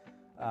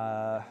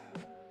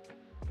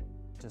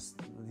 Just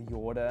the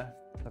order.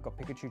 I've got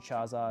Pikachu,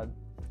 Charizard,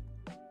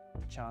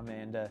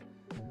 Charmander,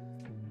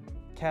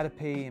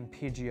 Caterpie, and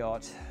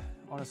Pidgeot.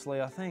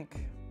 Honestly, I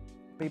think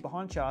be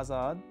behind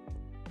Charizard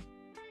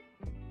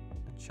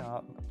and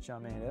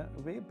Charmander.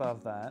 It'll be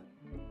above that,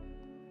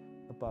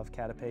 above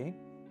Caterpie.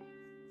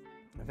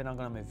 And then I'm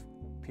going to move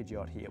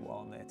Pidgeot here while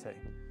I'm there too.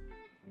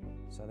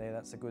 So there,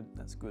 that's good.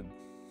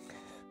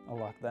 I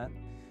like that.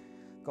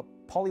 Got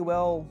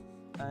Poliwell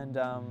and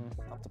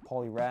up to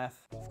Poliwrath.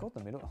 I forgot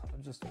the middle.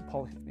 Just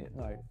yeah,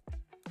 no.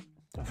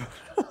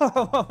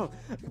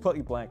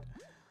 Completely blanked.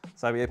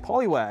 So yeah,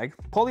 Poliwag,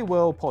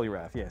 Poliwhirl,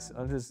 Poliwrath. Yes,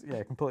 I'm just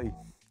completely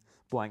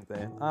blank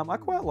there. I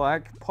quite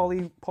like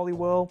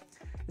Poliwhirl.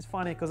 It's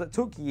funny because it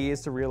took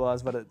years to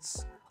realise that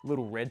its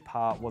little red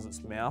part was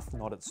its mouth,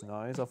 not its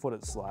nose. I thought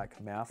its like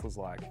mouth was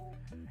like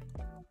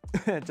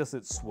just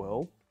its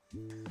swirl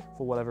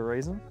for whatever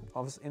reason.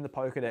 Obviously, in the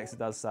Pokedex, it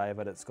does say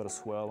that it's got a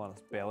swirl on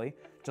its belly,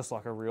 just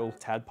like a real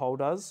tadpole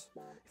does.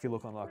 If you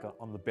look on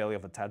on the belly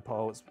of a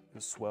tadpole, it's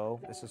a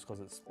swirl. It's just because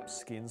its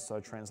skin's so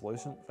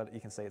translucent that you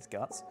can see its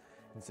guts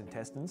and its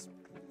intestines.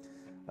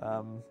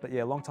 But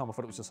yeah, a long time I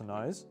thought it was just a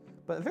nose.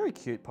 But a very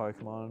cute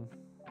Pokemon.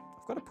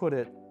 I've got to put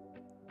it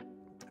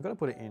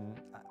in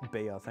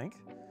B, I think.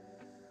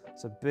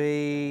 So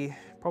B,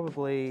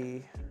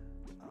 probably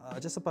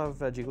just above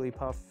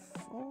Jigglypuff,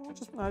 or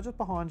just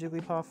behind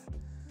Jigglypuff.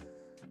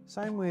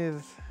 Same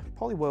with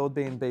Poliwhirl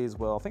being B as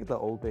well. I think they're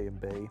all B and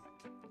B.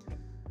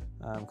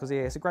 Because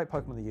yeah, it's a great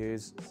Pokemon to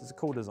use. It's a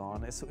cool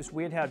design. It's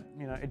weird how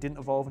it didn't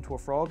evolve into a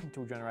frog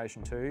until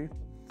Generation 2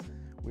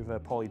 with a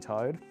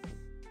Politoed.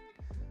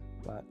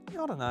 But I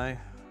don't know.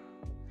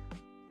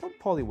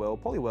 Poliwhirl.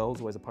 Poliwhirl's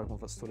always a Pokemon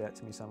that stood out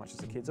to me so much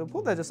as a kid. So I'll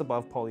put that just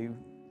above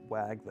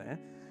Poliwag there.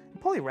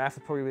 Poliwrath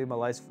would probably be my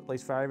least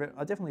favourite.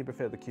 I definitely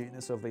prefer the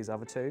cuteness of these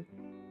other two.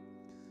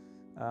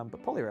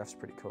 But Poliwrath's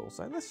pretty cool.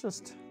 So let's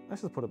just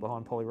put it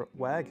behind Poliwag.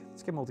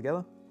 Let's get them all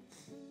together.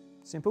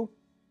 Simple.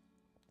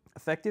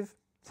 Effective.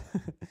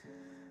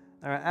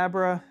 Alright,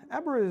 Abra.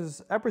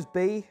 Abra's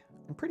B,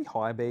 and pretty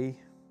high B.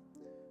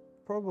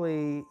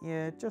 Probably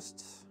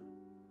just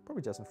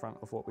in front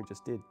of what we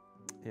just did.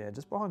 Yeah,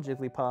 just behind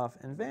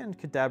Jigglypuff, and then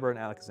Kadabra and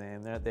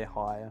Alakazam, they're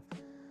higher.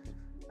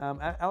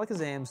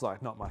 Alakazam's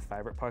like not my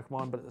favourite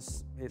Pokemon, but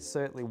it's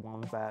certainly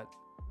one that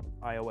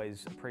I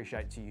always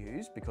appreciate to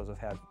use because of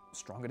how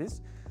strong it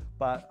is.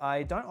 But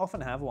I don't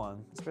often have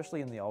one,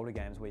 especially in the older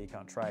games where you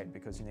can't trade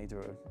because you need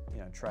to,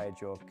 trade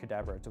your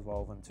Kadabra to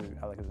evolve into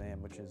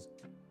Alakazam, which is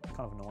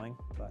kind of annoying,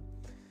 but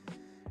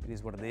it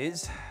is what it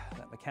is,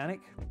 that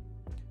mechanic.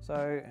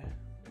 So,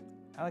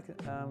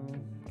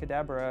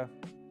 Kadabra,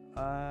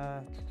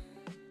 I'll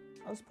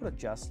just put it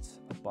just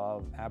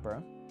above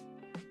Abra.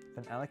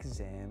 Then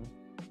Alakazam,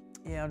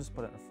 yeah, I'll just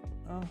put it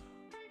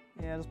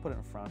just put it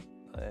in front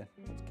there.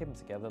 Just keep them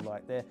together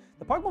like there.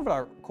 The Pokemon that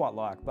I quite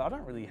like, but I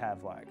don't really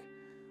have like,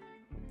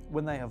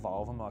 when they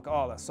evolve, I'm like,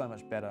 oh, that's so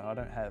much better. I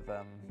don't have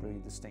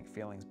really distinct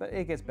feelings, but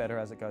it gets better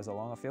as it goes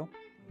along, I feel.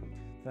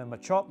 Then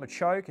Machop,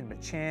 Machoke, and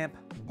Machamp.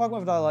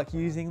 Pokemon that I like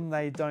using,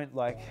 they don't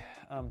like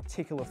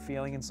tickle a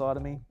feeling inside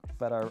of me,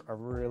 but are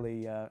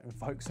really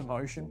invokes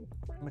emotion.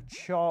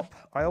 Machop,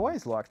 I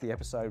always like the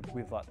episode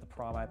with like the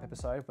Primeape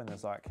episode when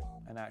there's like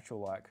an actual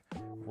like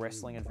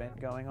wrestling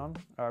event going on.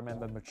 I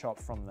remember Machop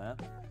from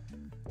that.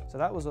 So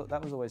that was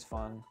always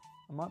fun.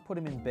 I might put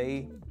him in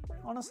B.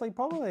 Honestly,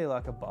 probably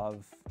like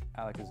above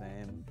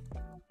Alakazam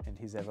and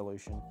his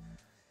evolution.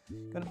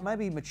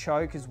 Maybe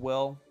Machoke as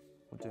well.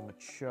 We'll do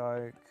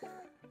Machoke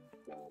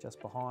just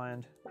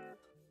behind.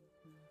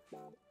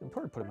 I'll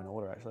probably put them in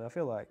order actually. I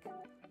feel like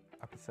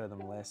I prefer them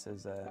less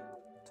as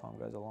time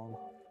goes along.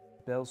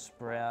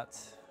 Bellsprout.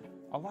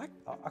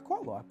 I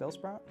quite like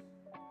Bellsprout.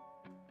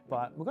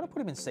 But we're gonna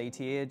put him in C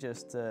tier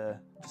just to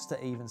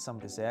even some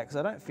of this out because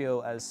I don't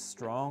feel as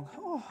strong.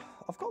 Oh,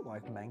 I've got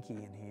like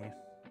Mankey in here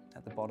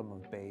at the bottom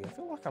of B. I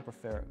feel like I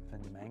prefer it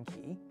than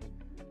Mankey.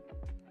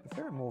 I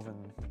prefer it more than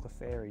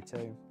Clefairy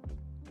too.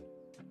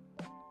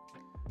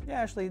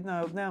 Yeah, actually,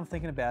 no, now I'm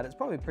thinking about it, it's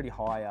probably pretty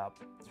high up.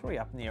 It's probably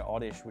up near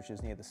Oddish, which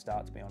is near the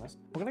start, to be honest.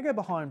 We're gonna go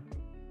behind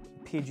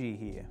Pidgey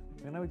here.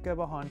 We're gonna go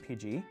behind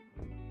Pidgey.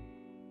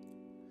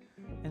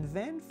 And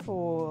then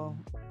for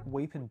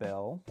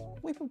Weepinbell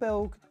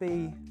could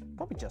be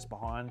probably just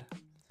behind.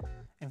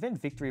 And then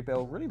Victory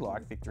Bell, really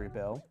like Victory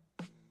Bell.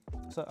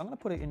 So I'm gonna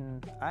put it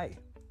in A.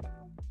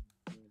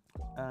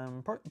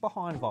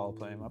 Behind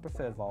Vileplume, I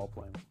prefer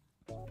Vileplume.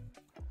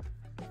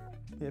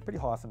 Yeah, pretty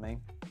high for me.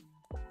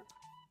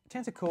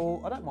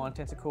 Tentacool, I don't mind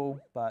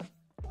Tentacool, but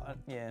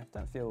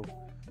don't feel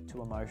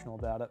too emotional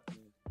about it.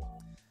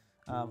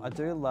 I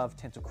do love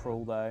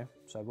Tentacruel though,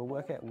 so we'll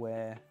work out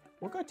where,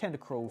 we'll go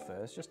Tentacruel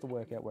first, just to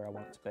work out where I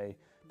want it to be.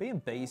 Be in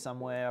B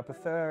somewhere, I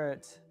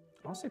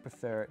honestly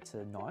prefer it to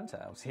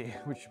Ninetales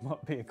here, which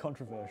might be a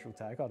controversial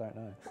take, I don't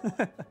know.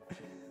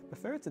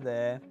 Prefer it to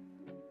there,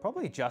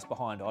 probably just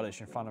behind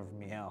Oddish in front of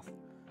Meowth.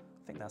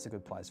 I think that's a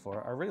good place for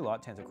it. I really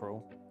like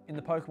Tentacruel. In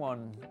the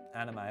Pokemon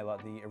anime,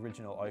 like the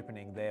original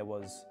opening, there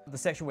was the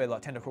section where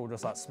like Tentacruel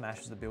just like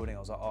smashes the building. I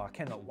was like, oh, I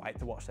cannot wait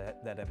to watch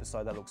that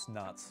episode. That looks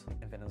nuts.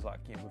 And then it's like,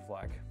 with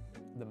like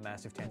the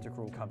massive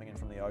Tentacruel coming in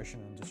from the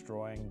ocean and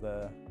destroying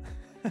the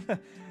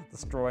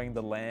destroying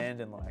the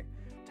land and like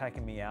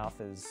taking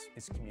Meowth as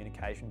its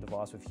communication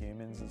device with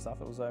humans and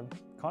stuff. It was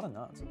kind of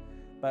nuts.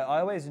 But I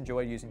always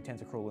enjoyed using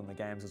Tentacruel in the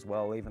games as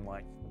well, even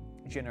like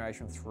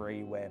Generation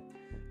 3 where,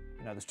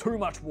 there's too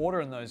much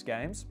water in those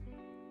games.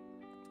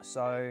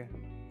 So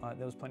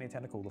there was plenty of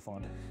Tentacool to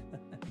find.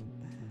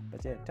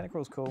 But yeah,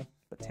 Tentacruel's cool.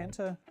 But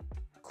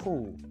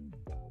Tentacool,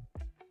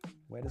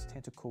 where does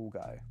Tentacool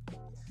go?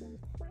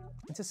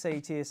 Into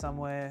C tier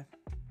somewhere.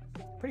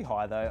 Pretty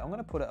high though. I'm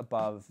gonna put it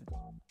above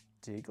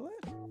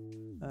Diglett.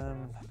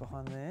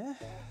 Behind there.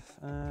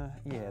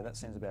 Yeah, that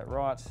seems about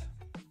right.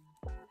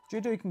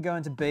 Judo can go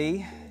into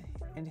B,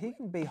 and he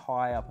can be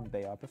high up in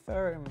B. I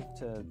prefer him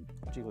to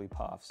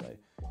Jigglypuff, so you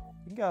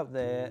can go up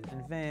there,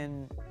 and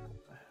then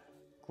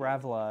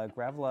Graveler and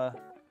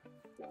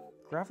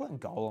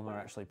Golem are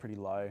actually pretty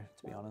low,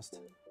 to be honest.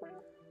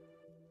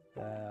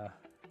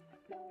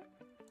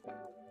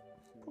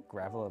 Put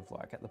Graveler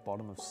like at the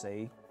bottom of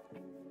C,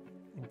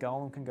 and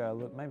Golem can go a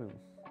little,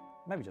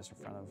 maybe just in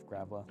front of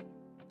Graveler.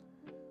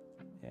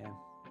 Yeah,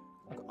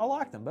 I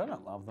like them, but I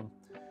don't love them.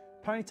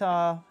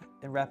 Ponyta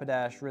and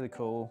Rapidash, really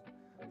cool.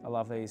 I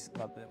love these,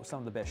 some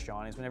of the best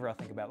shinies. Whenever I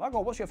think about like,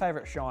 oh, what's your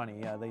favorite shiny?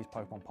 Yeah, these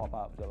Pokemon pop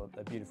up.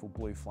 They're beautiful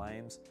blue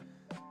flames.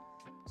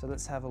 So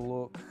let's have a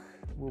look.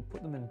 We'll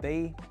put them in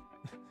B,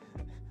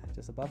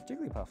 just above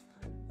Jigglypuff.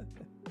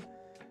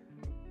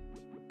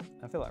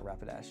 I feel like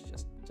Rapidash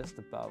just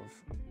above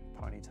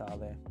Ponyta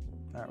there.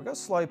 All right, we've got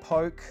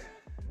Slowpoke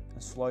and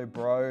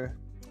Slowbro.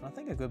 And I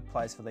think a good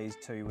place for these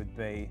two would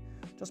be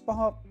just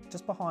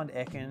behind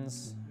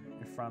Ekans,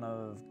 in front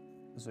of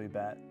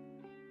Zubat.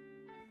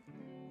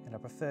 And I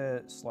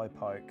prefer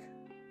Slowpoke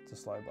to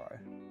Slowbro.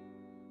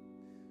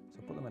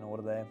 So put them in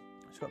order there.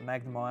 Just got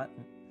Magnemite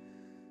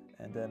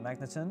and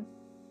Magneton.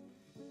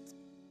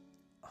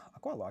 I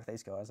quite like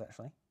these guys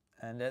actually.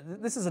 And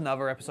this is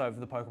another episode of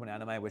the Pokemon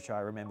anime which I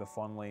remember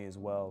fondly as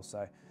well.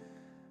 So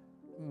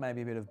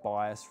maybe a bit of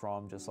bias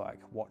from just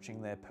like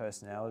watching their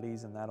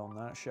personalities and that on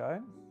that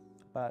show.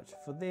 But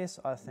for this,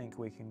 I think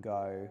we can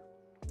go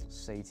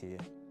C tier.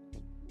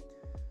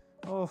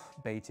 Oh,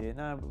 B tier.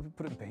 No, we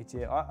put it in B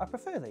tier. I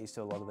prefer these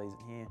to a lot of these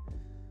in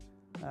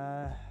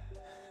here.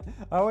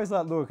 I always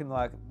like look and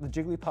like the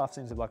Jigglypuff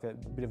seems like a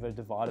bit of a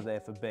divider there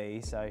for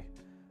B, so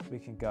we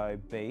can go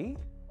B,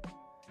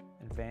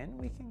 and then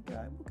we'll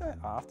go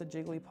after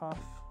Jigglypuff.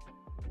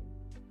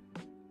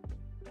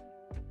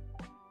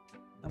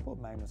 And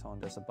put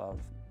Magneton just above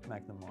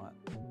Magnemite.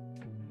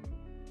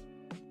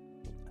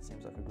 That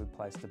seems like a good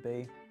place to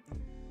be.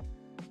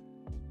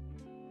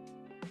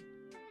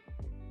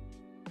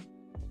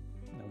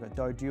 Then we've got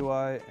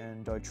Doduo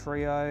and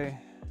Dotrio.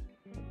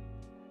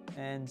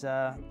 And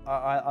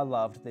I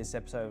loved this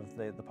episode of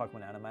the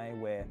Pokemon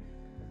anime where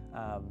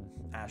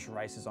Ash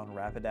races on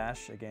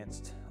Rapidash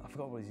against, I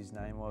forgot what his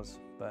name was,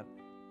 but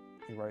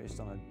he raced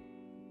on a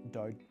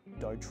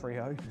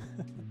Dotrio.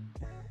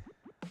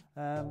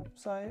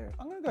 So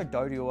I'm going to go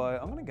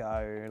Doduo. I'm going to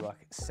go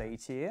like C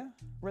tier,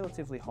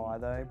 relatively high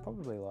though,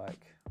 probably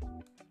like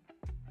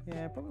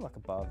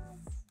above,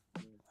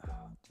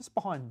 just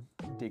behind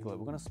Diglett.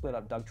 We're going to split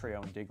up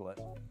Dugtrio and Diglett.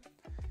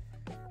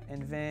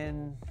 And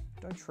then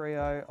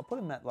Dotrio, I'll put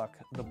him at like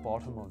the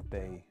bottom of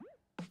B,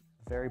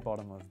 very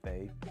bottom of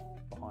B,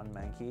 behind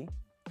Mankey.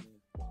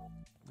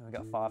 And we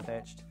got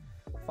Farfetch'd.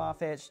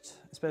 Farfetch'd,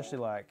 especially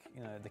like,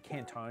 you know, the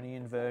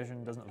Cantonian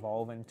version doesn't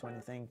evolve into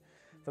anything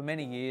for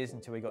many years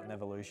until we got an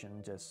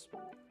evolution. Just,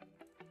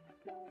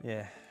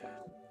 yeah,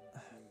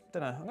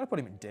 don't know. I'm gonna put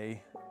him in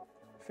D.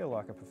 I feel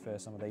like I prefer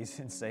some of these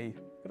in C.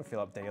 Gotta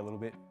fill up D a little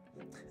bit.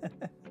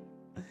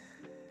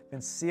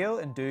 Then Seal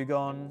and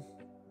Dugong.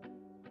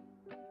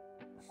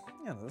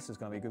 Yeah, this is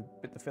going to be a good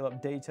bit to fill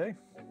up D too.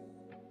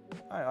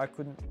 I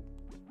couldn't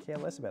care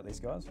less about these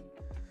guys.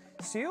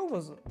 Seal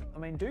was, I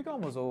mean,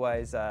 Dugong was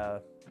always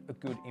a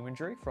good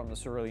imagery from the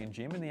Cerulean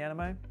Gym in the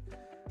anime,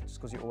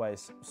 just because you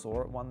always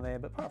saw it one there.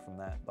 But apart from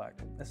that, like,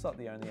 that's not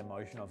the only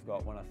emotion I've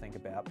got when I think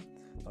about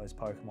those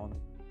Pokemon.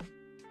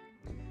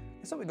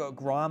 So we got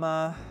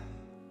Grimer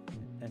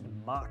and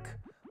Muck.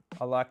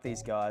 I like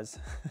these guys.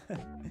 I'm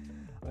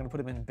going to put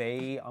them in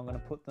B. I'm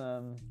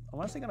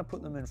honestly going to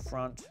put them in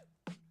front.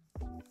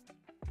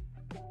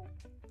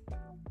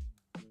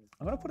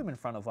 I'm going to put them in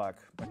front of like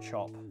a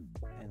Chop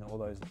and all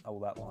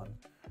that line.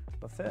 I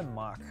prefer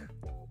Muck.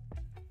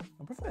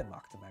 I prefer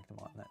Muck to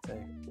Magnemite in that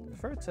too.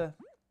 Prefer it to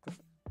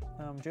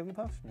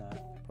Jigglypuff? No,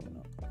 probably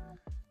not. So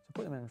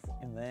put them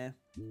in there.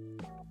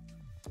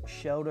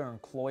 Shelter and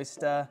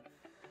Cloyster.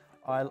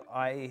 I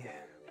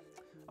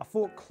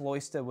thought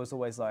Cloyster was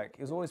always like,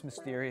 it was always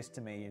mysterious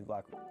to me.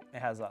 Like it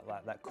has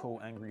like that cool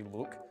angry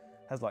look.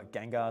 It has like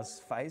Gengar's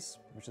face,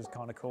 which is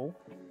kind of cool.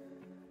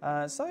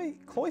 So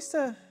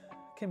Cloyster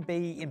can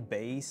be in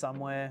B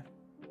somewhere.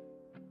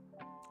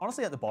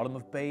 Honestly, at the bottom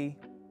of B.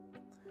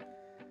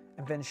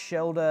 And then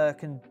Shelter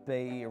can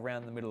be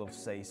around the middle of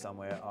C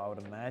somewhere, I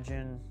would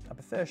imagine. I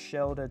prefer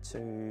Shelter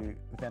to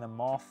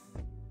Venomoth.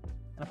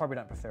 And I probably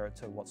don't prefer it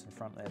to what's in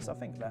front there. So I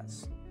think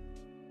that's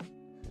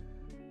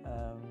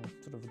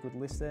sort of a good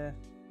list there.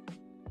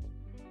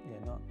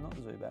 Yeah, not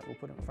Zubat. We'll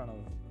put it in front of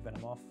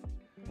Venomoth.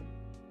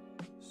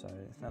 So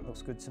that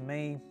looks good to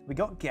me. We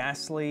got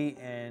Ghastly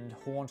and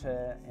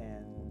Haunter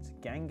and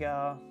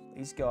Gengar.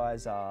 These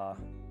guys are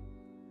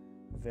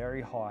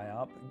very high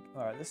up.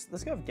 All right,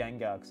 let's go with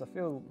Gengar because I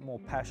feel more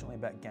passionately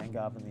about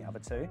Gengar than the other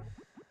two.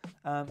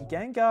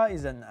 Gengar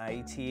is an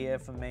A tier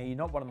for me.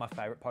 Not one of my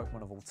favorite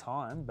Pokemon of all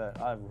time, but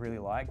I really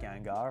like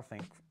Gengar. I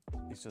think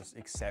it's just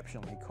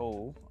exceptionally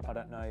cool. I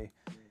don't know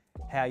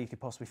how you could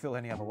possibly feel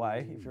any other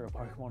way if you're a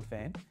Pokemon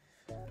fan.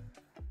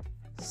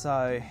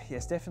 So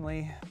yes,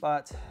 definitely,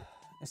 but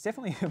it's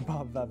definitely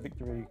above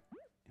Victory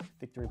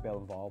Bell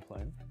and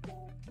Vileplume.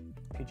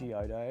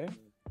 Pidgeotto,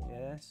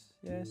 yes.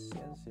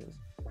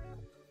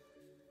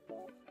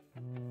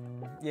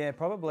 Yeah,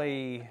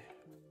 probably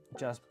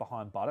just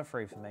behind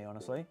Butterfree for me,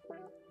 honestly.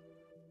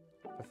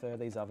 Prefer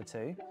these other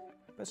two.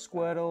 But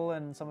Squirtle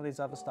and some of these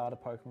other starter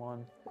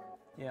Pokemon,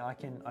 yeah, I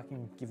can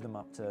give them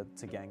up to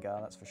Gengar,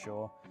 that's for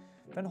sure.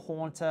 Then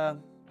Haunter.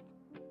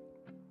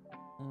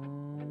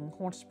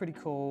 Haunter's pretty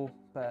cool,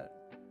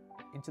 but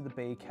into the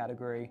B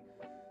category.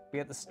 Be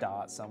at the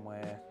start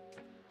somewhere.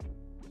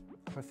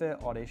 I prefer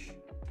Oddish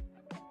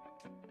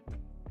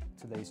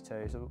to these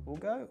two. So we'll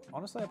go,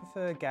 honestly I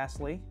prefer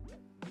Ghastly.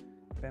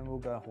 Then we'll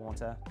go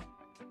Haunter.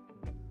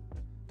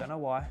 Don't know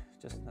why,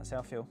 just that's how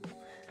I feel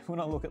when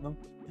I look at them.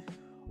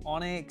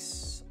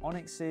 Onix.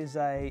 Onix is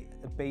a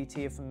B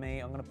tier for me.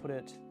 I'm gonna put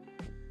it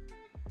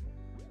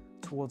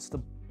towards the,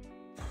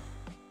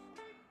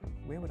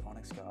 where would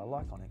Onix go? I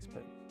like Onix,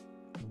 but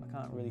I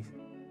can't really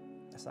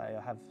say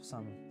I have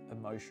some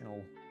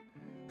emotional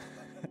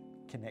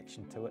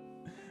connection to it.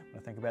 When I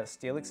think about it,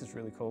 Steelix is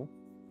really cool,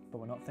 but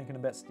we're not thinking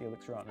about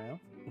Steelix right now.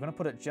 We're gonna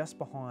put it just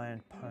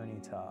behind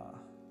Ponyta.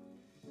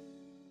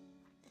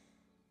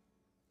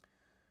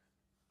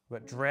 We've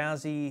got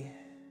Drowsy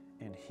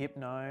and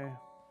Hypno.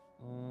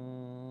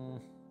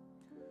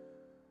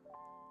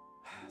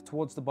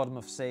 Towards the bottom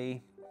of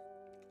C.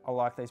 I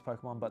like these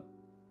Pokemon, but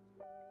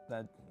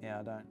yeah,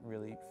 I don't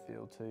really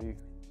feel too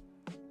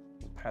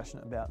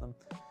passionate about them.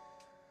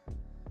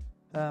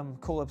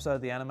 Cool episode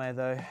of the anime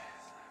though.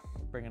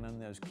 Bringing in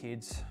those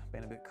kids,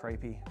 being a bit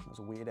creepy. It was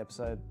a weird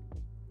episode.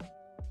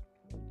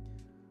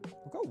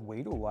 We'll I've got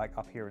Weedle like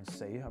up here in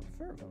C. I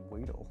prefer it than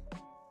Weedle.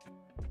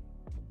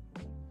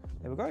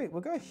 Yeah,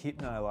 we'll go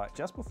Hypno like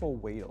just before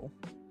Weedle.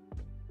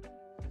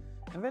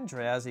 And then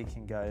Drowsy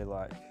can go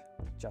like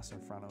just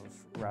in front of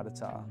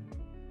Rattata.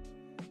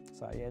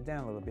 So yeah,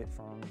 down a little bit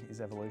from his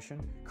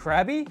evolution.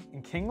 Krabby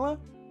and Kingler.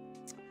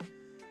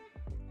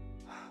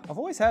 I've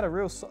always had a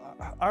real,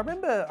 I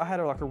remember I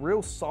had like a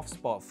real soft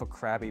spot for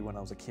Krabby when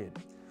I was a kid.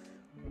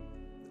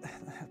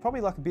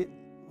 Probably like a bit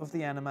of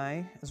the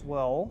anime as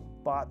well,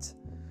 but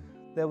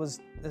there's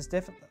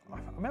definitely, I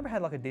remember I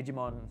had like a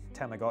Digimon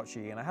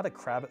Tamagotchi and I had a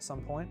crab at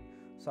some point.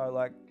 So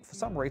like, for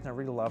some reason I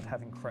really loved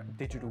having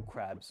digital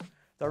crabs.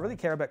 Do I really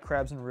care about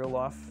crabs in real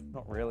life?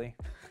 Not really.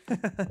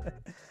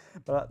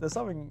 But there's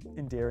something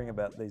endearing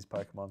about these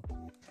Pokemon.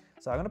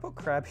 So I'm gonna put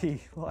Krabby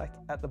like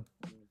at the,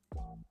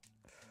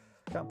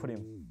 can't put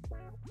him.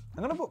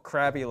 I'm gonna put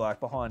Krabby like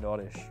behind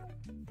Oddish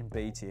in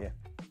B tier.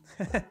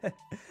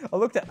 I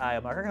looked at A,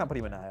 I'm like, I can't put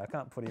him in A. I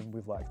can't put him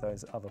with like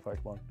those other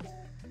Pokemon.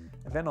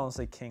 And then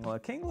honestly, Kingler.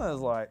 Kingler is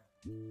like,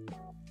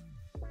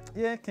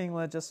 yeah,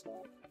 Kingler just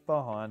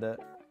behind it.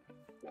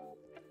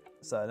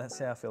 So that's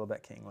how I feel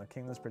about Kingler.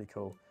 Kingler's pretty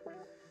cool.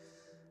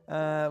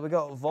 We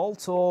got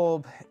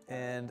Voltorb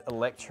and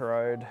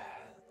Electrode.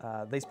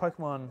 These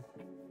Pokemon,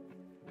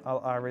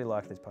 I really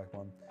like these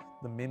Pokemon.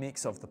 The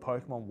mimics of the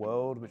Pokemon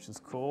world, which is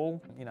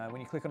cool. You know,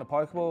 when you click on a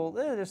Pokeball,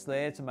 they're just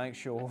there to make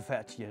sure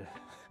that you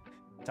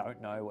don't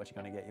know what you're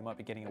gonna get. You might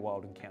be getting a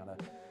wild encounter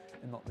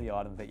and not the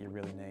item that you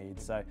really need.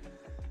 So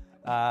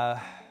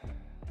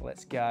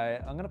let's go.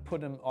 I'm gonna put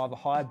them either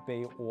high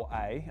B or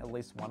A, at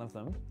least one of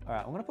them. All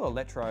right, I'm gonna put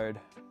Electrode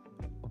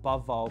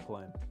above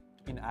Vileplume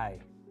in A.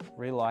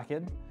 Really like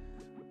it.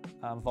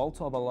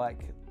 Voltorb I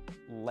like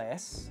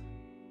less.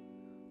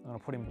 I'm gonna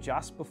put him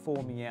just before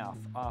Meowth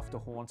after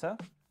Haunter.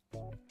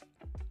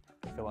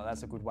 I feel like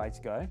that's a good way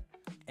to go.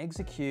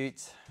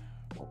 Execute,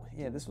 well,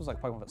 yeah, this was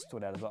like Pokemon that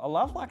stood out as well. I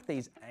love like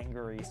these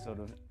angry sort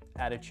of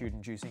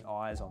attitude-inducing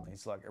eyes on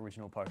these like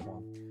original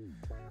Pokemon.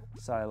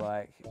 So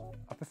like,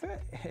 I prefer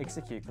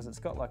Execute because it's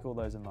got like all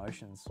those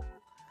emotions.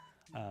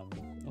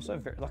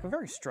 Also like a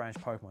very strange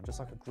Pokemon, just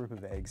like a group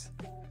of eggs.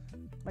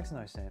 Makes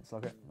no sense,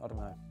 like I don't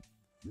know.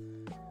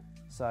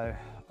 So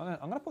I'm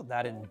gonna put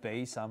that in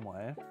B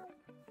somewhere.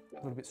 A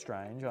little bit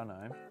strange, I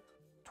know.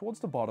 Towards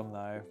the bottom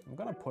though, I'm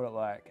gonna put it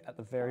like at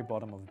the very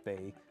bottom of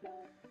B.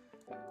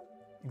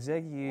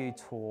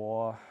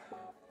 Exeggutor,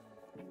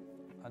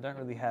 I don't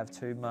really have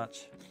too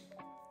much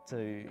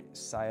to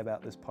say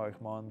about this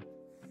Pokemon.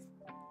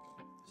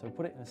 So we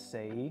put it in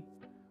C.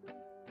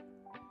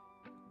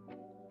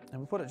 And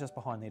we put it just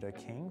behind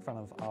Nidoking, in front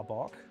of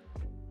Arbok.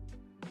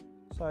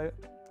 So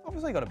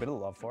obviously got a bit of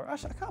love for it.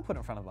 Actually, I can't put it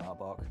in front of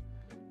Arbok.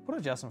 Put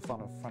it just in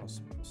front of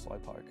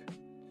Slowpoke.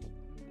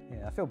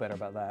 Yeah, I feel better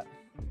about that.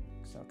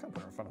 So I can't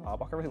put it in front of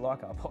Arbok. I really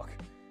like Arbok.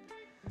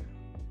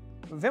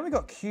 Then we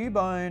got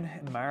Cubone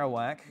and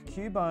Marowak.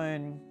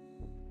 Cubone,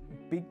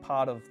 big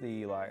part of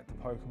the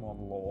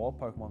Pokemon lore,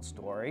 Pokemon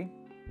story.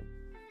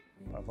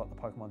 Of like the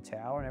Pokemon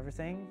Tower and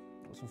everything.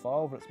 It was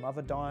involved with its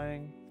mother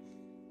dying.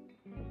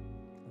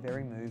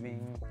 Very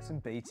moving. It's in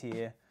B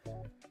tier.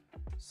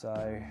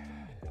 So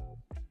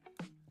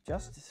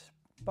just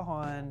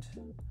behind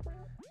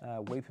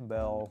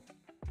Weepinbell,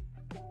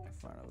 in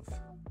front of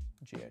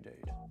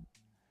Geodude.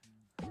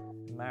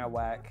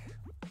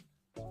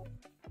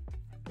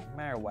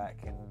 Marowak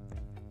can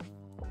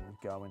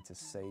go into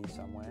C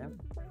somewhere.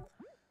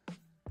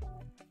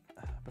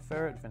 I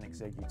prefer it than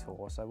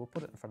Exeggutor, so we'll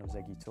put it in front of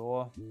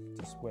Exeggutor,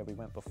 just where we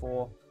went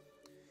before.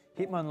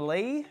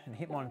 Hitmonlee and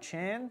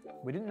Hitmonchan.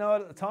 We didn't know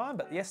it at the time,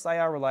 but yes, they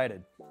are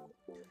related.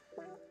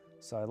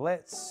 So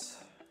let's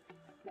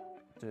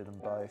do them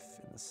both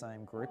in the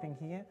same grouping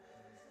here.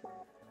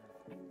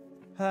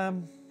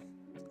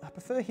 I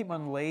prefer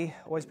Hitmonlee.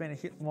 Always been a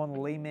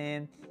Hitmonlee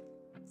man.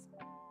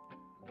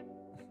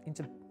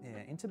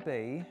 Into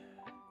B.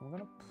 I'm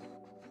gonna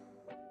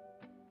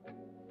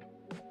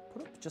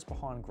put it just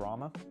behind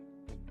Grama.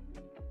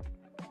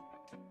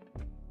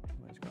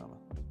 Where's Grama?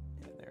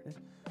 Yeah, there it is.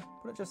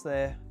 Put it just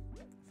there.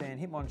 Then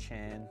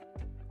Hitmonchan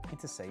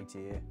into C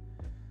tier.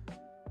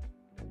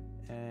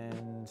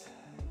 And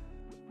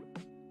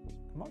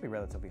it might be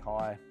relatively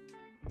high,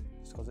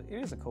 just because it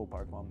is a cool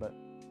Pokemon, but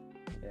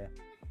yeah,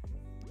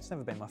 it's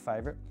never been my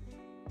favourite.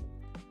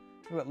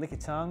 We've got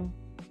Lickitung.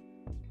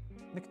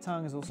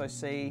 Lickitung is also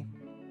C,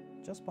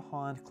 just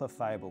behind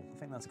Clefable. I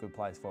think that's a good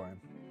place for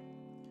him.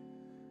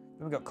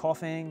 Then we've got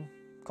Coughing.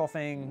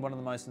 Coughing, one of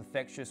the most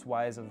infectious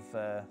ways of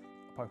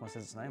Pokemon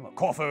says its name, like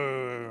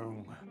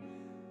Coughing.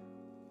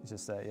 It's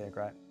just, yeah,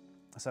 great.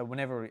 So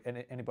whenever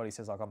anybody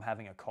says like I'm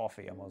having a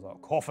coffee, I'm always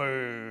like,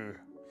 coffee.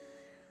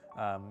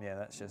 Yeah,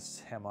 that's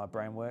just how my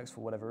brain works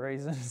for whatever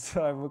reason.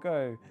 So we'll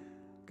go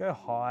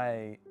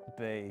high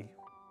B.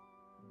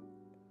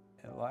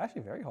 Well,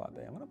 actually very high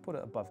B. I'm gonna put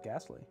it above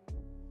Ghastly.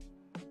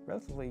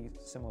 Relatively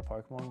similar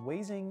Pokemon.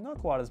 Weezing, not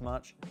quite as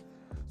much.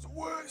 It's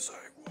Wheezing.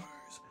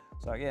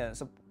 So yeah,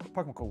 it's a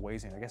Pokemon called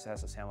Weezing. I guess it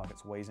has to sound like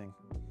it's wheezing.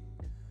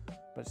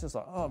 But it's just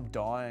like, oh, I'm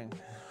dying.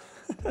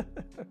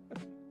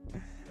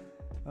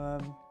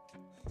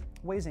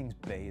 Weezing's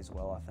B as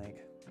well, I think.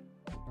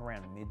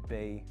 Around mid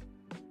B.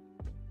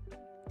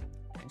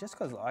 And just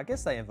because I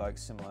guess they evoke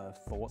similar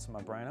thoughts in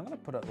my brain, I'm going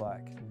to put it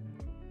like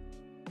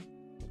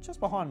just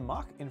behind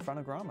Muck in front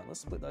of Grommet. Let's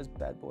split those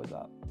bad boys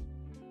up.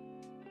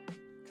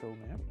 Cool,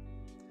 man.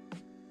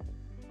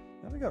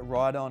 Then we got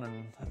Rhydon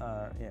and,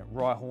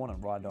 Rhyhorn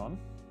and Rhydon.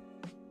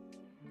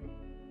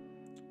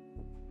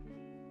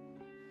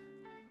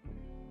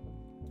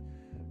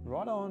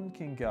 Rhydon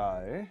can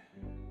go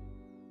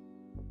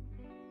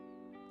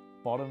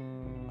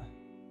bottom,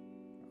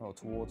 or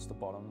towards the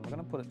bottom. We're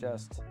gonna put it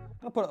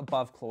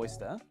above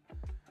Cloyster.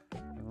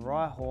 And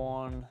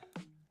Rhyhorn,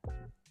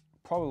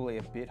 probably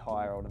a bit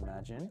higher, I would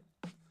imagine.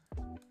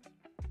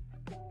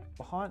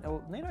 Behind,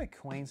 well, Nido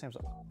Queen seems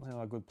like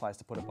a good place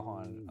to put it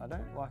behind. I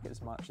don't like it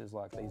as much as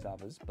like these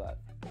others, but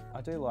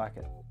I do like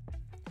it.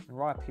 And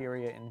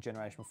Rhyperior in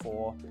Generation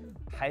 4,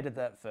 hated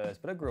that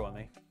first, but it grew on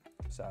me.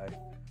 So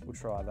we'll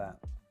try that.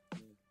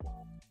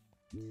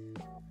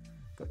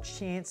 Got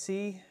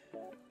Chansey.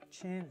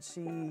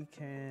 Chansey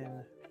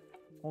can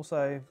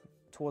also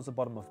towards the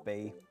bottom of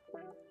B.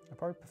 I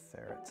probably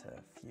prefer it to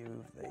a few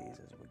of these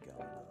as we're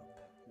going up.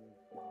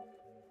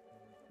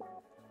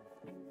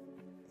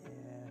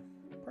 Yeah,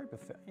 probably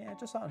prefer. Yeah,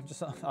 just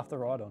after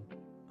Rhydon.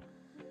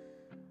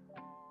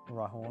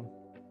 Rhyhorn.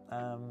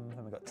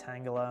 Then we got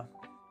Tangela.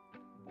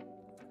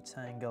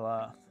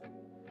 Tangela.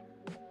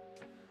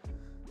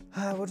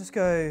 We'll just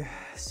go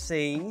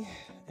C,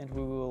 and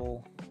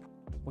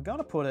we're going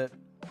to put it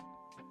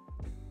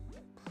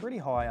pretty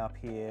high up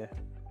here.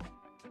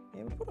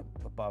 Yeah, we'll put it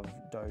above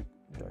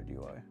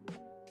Doduo.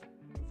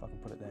 If I can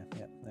put it there.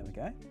 Yeah, there we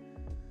go.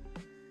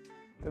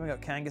 Then we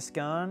got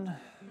Kangaskhan.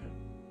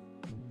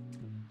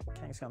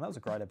 Kangaskhan, that was a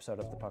great episode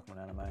of the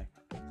Pokemon anime.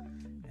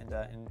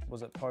 And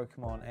was it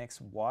Pokemon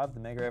X-Y, the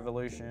Mega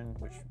Evolution,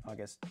 which I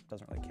guess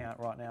doesn't really count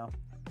right now.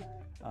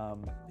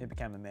 It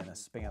became a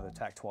menace, being able to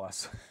attack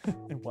twice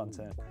in one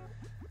turn.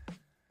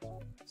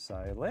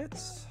 So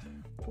let's,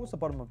 towards the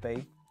bottom of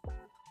B.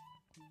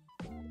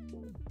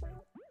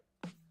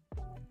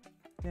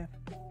 Yeah,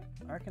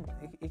 I reckon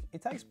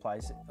it takes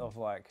place of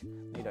like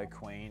Nido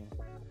Queen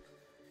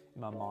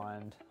in my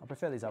mind. I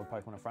prefer these other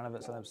Pokemon in front of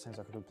it, so that seems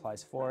like a good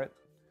place for it.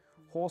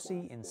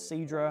 Horsey and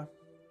Seadra.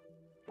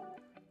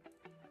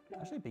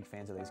 Actually big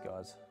fans of these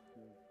guys.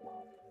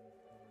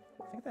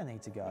 I think they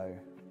need to go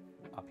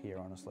up here,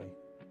 honestly,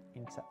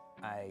 into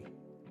A.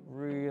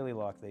 Really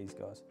like these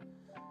guys.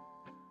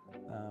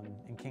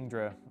 And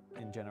Kingdra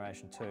in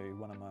Generation 2,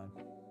 one of mine.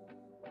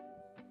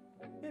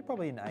 Yeah,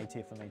 probably an A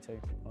tier for me too,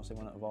 honestly,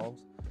 when it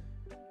evolves.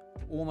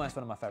 Almost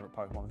one of my favourite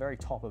Pokemon, very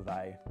top of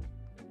A.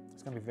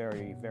 It's going to be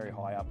very, very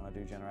high up when I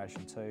do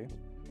Generation 2.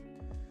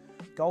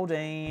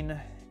 Goldeen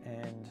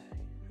and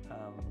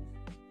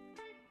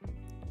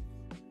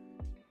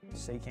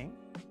Seaking.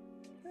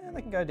 Yeah,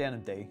 they can go down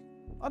in D.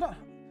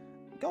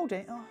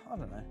 Goldeen, oh, I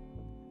don't know.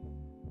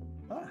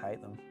 I don't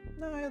hate them.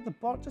 No,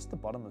 just the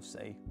bottom of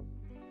C.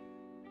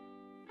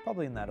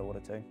 Probably in that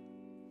order too.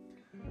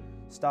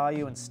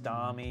 Staryu and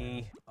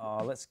Starmie.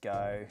 Oh, let's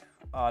go.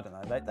 Oh, I don't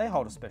know. They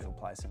hold a special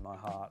place in my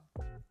heart.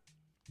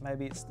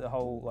 Maybe it's the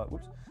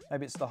whole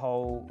maybe it's the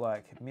whole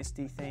like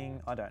Misty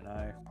thing. I don't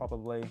know.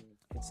 Probably.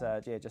 It's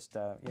yeah,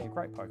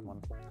 great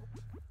Pokemon.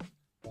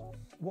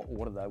 What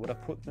order though? Would I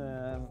put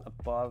them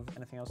above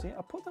anything else here?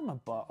 I put them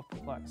above. I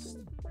put like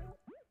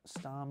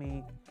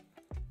Starmie.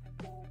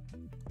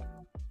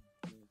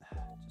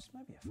 Just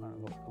maybe a front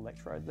of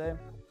Electrode there.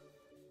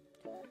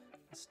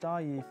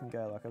 Staryu can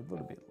go like a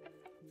little bit.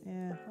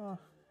 Yeah,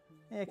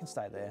 yeah, it can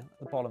stay there.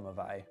 The bottom of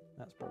A.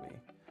 That's probably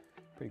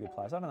a pretty good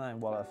place. I don't know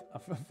why I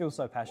feel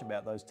so passionate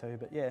about those two,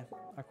 but yeah,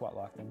 I quite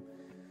like them.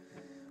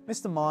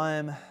 Mr.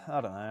 Mime,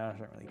 I don't know, I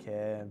don't really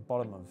care.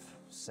 Bottom of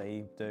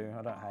C,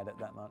 I don't hate it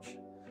that much.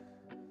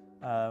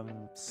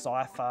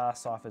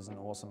 Cypher's an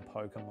awesome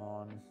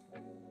Pokemon.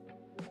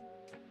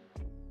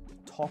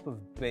 Top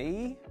of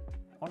B,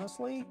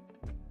 honestly.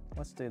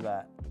 Let's do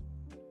that.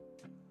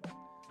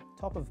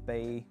 Top of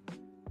B.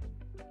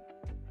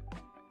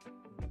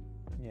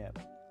 Yeah.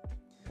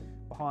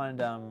 Behind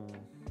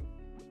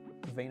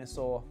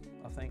Venusaur,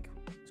 I think.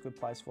 It's a good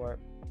place for it.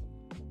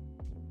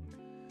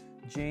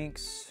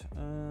 Jinx.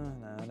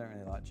 No, I don't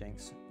really like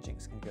Jinx.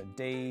 Jinx can go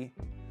D.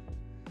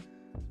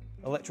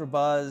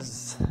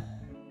 Electabuzz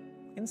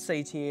in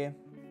C tier.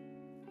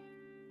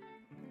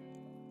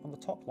 On the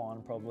top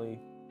line, probably.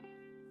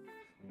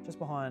 Just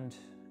behind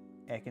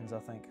Ekans, I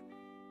think.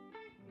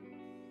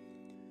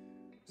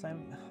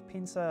 Same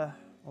Pinsir,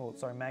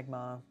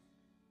 Magmar.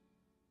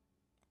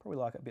 Probably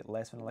like it a bit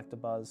less than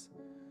Electabuzz.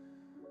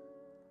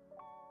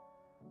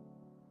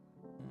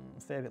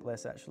 Fair bit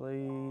less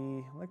actually.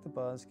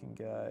 Electabuzz can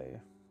go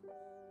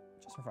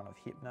just in front of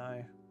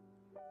Hypno.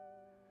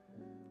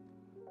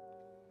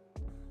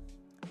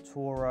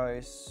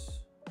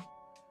 Tauros.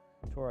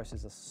 Tauros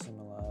is a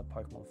similar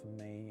Pokemon for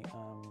me,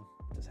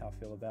 just how I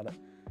feel about it.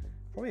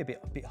 Probably a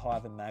bit higher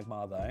than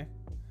Magmar though.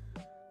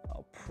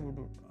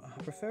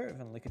 I prefer it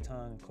than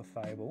Lickitung,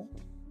 Clefable.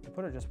 I'll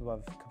put it just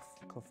above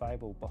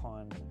Clefable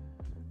behind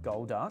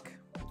Golduck.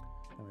 Then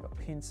we've got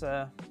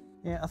Pinsir,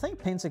 Yeah, I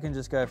think Pinsir can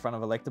just go in front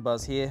of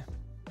Electabuzz here.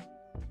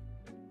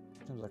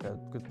 Seems like a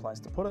good place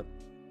to put it.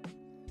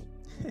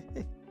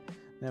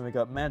 Then we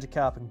got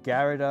Magikarp and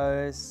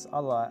Gyarados. I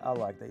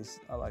like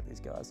these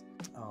guys.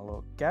 Oh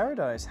look,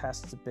 Gyarados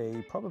has to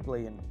be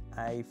probably an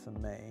A for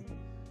me.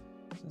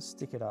 So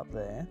stick it up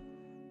there.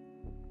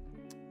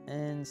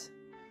 And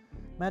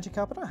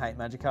Magikarp, I don't hate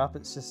Magikarp.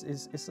 It's just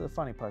it's a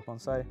funny Pokemon.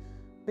 So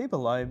be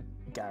below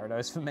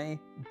Gyarados for me,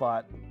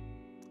 but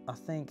I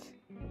think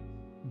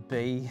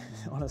B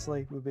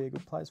honestly would be a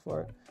good place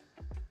for it.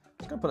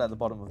 Just gonna put it at the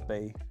bottom of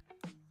B.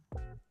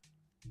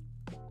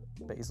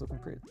 B's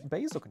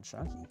looking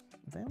chunky.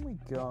 Then we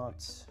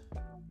got,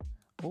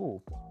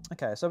 oh,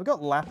 okay, so we've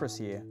got Lapras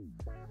here.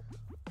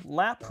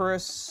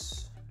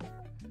 Lapras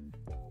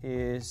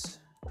is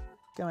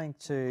going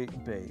to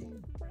be,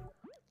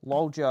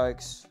 lol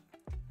jokes,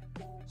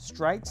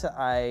 straight to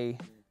A.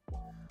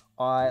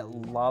 I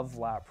love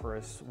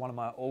Lapras, one of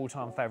my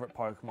all-time favorite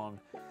Pokemon.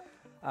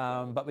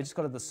 But we just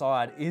got to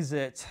decide, is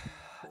it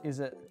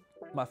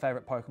my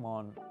favorite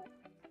Pokemon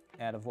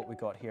out of what we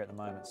got here at the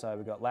moment? So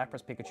we got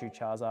Lapras, Pikachu,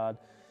 Charizard,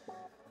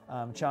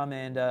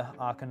 Charmander,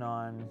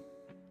 Arcanine,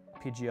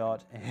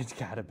 Pidgeot, and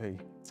Caterpie.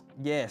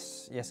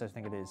 Yes, I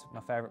think it is. My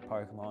favorite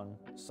Pokemon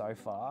so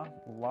far.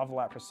 Love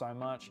Lapras so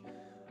much.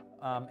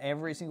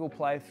 Every single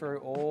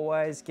playthrough,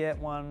 always get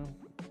one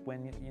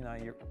when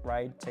you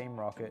raid Team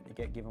Rocket, you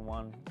get given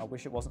one. I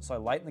wish it wasn't so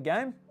late in the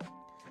game,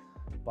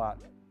 but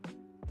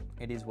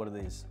it is what it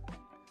is.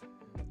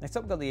 Next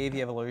up, we've got the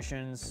Eevee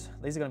evolutions.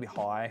 These are going to be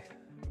high.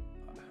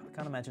 I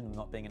can't imagine them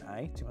not being an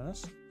A, to be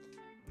honest.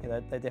 Yeah,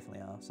 they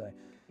definitely are. So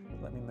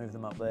let me move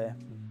them up there.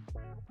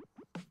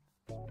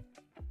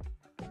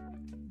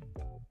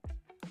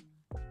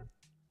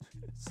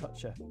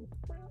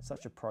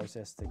 Such a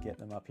process to get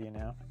them up here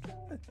now,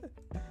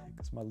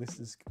 because my list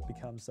has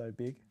become so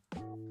big.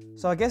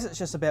 So I guess it's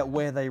just about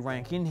where they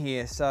rank in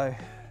here. So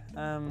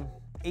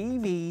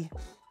Eevee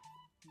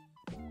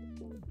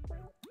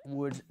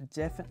would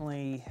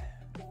definitely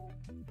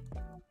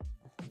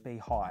be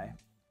high.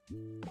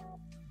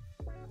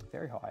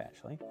 Very high,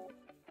 actually.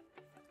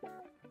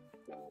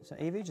 So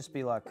Eevee just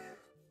be like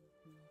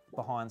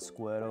behind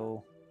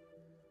Squirtle.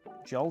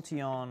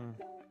 Jolteon,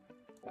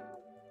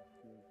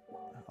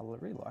 I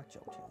really like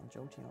Jolteon.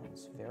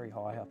 Jolteon's very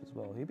high up as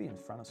well. He'd be in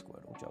front of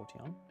Squirtle,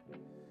 Jolteon.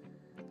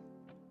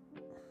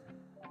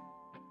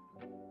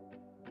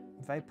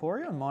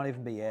 Vaporeon might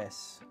even be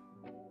S.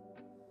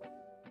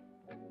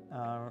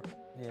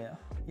 Yeah,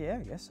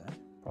 I guess so,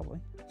 probably.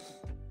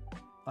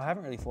 I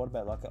haven't really thought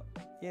about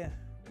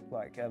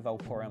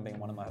Vaporeon being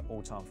one of my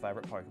all-time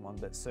favorite Pokemon,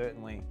 but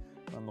certainly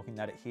when I'm looking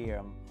at it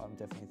here, I'm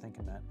definitely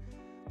thinking that.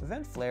 But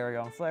then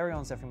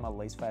Flareon's definitely my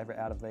least favorite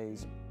out of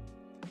these.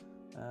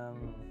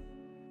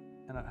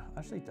 And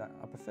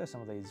I prefer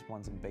some of these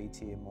ones in B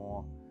tier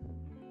more,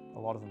 a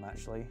lot of them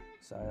actually.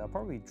 So I'll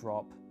probably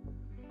drop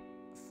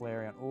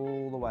Flareon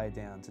all the way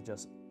down to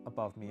just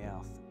above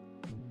Meowth.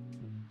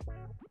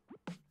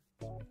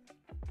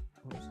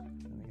 Oops,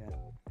 there we go.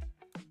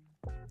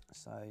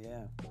 So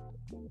yeah,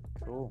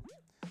 cool.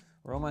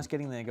 We're almost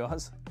getting there,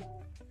 guys.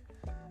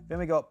 Then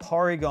we got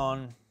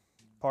Porygon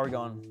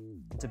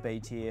into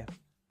B tier.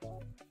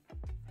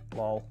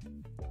 Lol,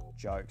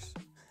 jokes.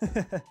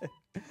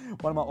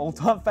 One of my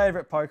all-time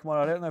favorite Pokemon.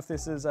 I don't know if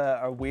this is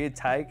a weird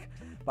take,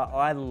 but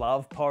I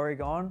love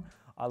Porygon.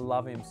 I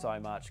love him so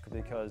much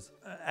because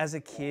as a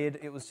kid,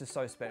 it was just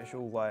so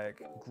special,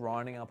 like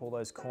grinding up all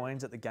those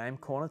coins at the game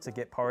corner to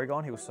get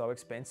Porygon. He was so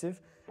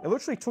expensive. It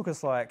literally took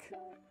us like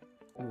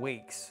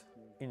weeks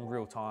in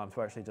real time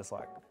to actually just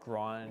like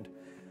grind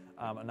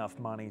enough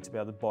money to be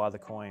able to buy the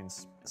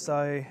coins.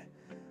 So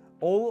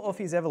all of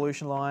his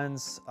evolution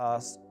lines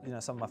are,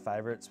 some of my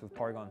favorites with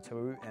Porygon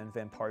 2 and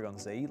then Porygon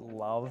Z.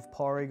 Love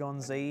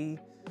Porygon Z.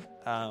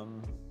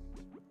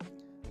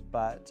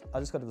 But I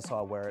just got to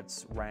decide where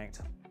it's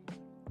ranked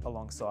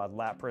alongside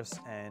Lapras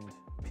and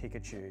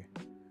Pikachu.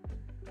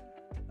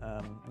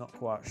 Not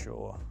quite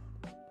sure.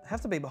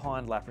 Have to be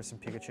behind Lapras and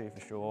Pikachu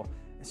for sure.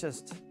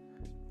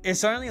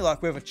 It's only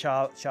like whether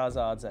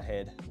Charizard's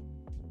ahead.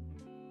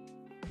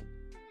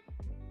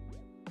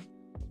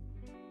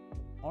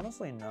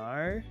 Honestly,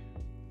 no.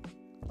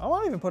 I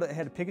won't even put it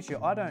ahead of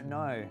Pikachu. I don't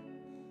know.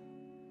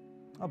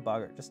 I'll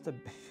bugger it.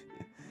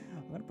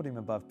 I'm going to put him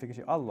above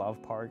Pikachu. I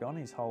love Porygon,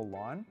 his whole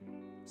line.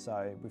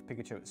 So with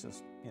Pikachu, it's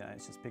just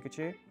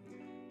Pikachu.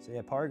 So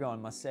yeah,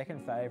 Porygon, my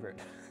second favorite.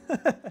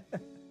 I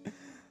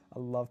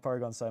love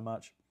Porygon so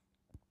much.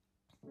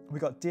 We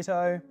got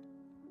Ditto.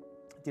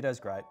 Ditto's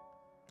great.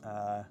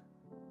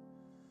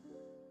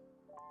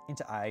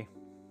 Into A.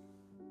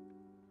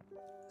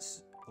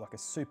 Like a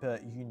super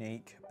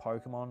unique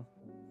Pokemon.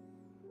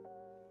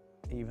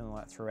 Even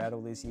like throughout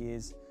all these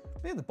years.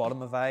 Be at the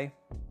bottom of A.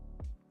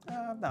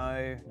 No,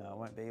 it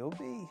won't be. It'll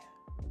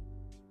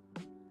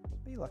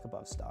be like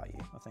above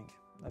Staryu, I think.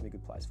 That'd be a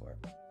good place for it.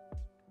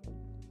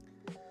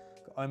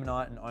 Got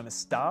Omanite and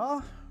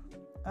Omastar.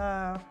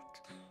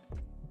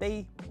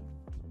 B.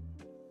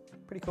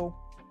 Pretty cool.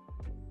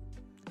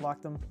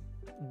 Like them.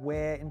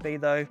 Where in B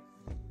though?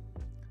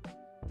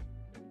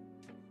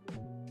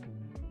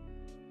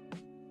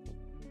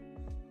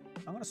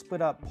 going to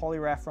split up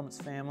Poliwrath from its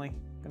family.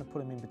 I'm going to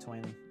put him in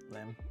between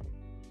them.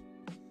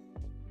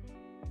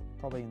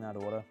 Probably in that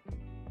order.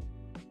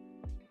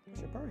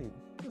 Should probably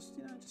just,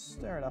 you know, just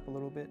stir it up a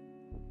little bit.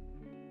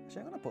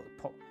 Actually,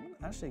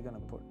 I'm actually going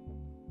to put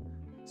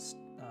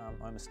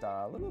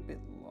Omastar a little bit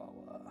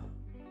lower.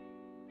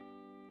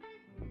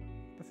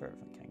 Prefer it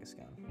from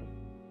Kangaskhan.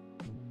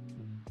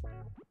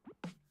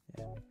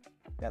 Yeah,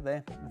 about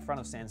there, in front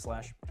of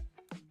Sandslash.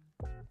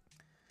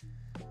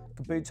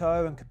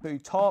 Kabuto and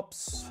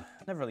Kabutops.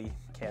 Never really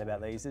cared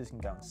about these. These can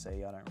go and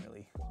see. I don't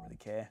really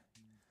care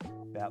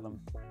about them.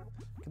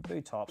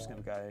 Kabutop's going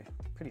to go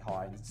pretty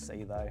high in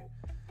C though.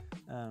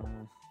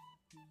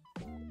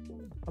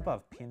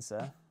 Above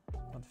Pinsir,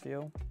 I'd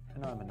feel.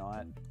 And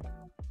Omanite.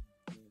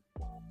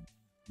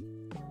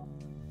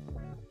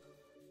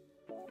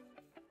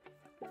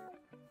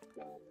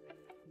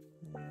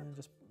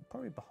 Just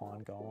probably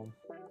behind Golem.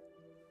 Yeah,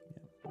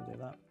 we'll do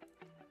that.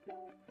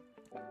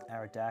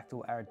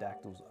 Aerodactyl.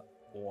 Aerodactyl's an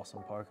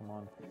awesome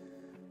Pokemon.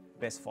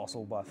 Best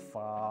fossil by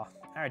far.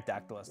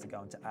 Aerodactyl has to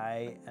go into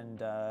A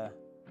and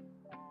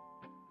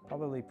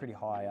probably pretty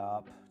high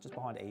up, just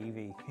behind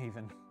Eevee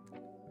even,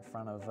 in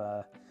front of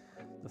the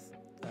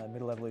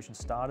middle evolution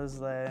starters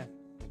there.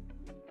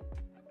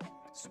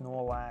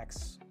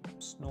 Snorlax.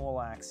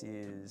 Snorlax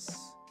is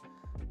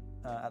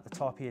at the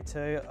top here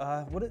too.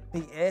 Would it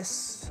be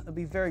S? It'd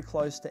be very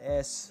close to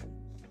S.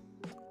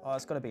 Oh,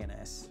 it's got to be an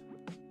S.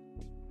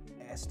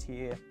 S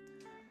tier.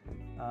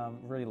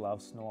 Really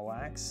love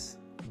Snorlax.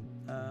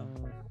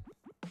 And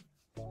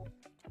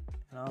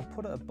I'll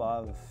put it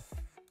above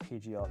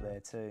Pidgeot there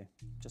too,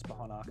 just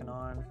behind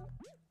Arcanine.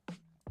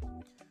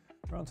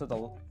 We're on to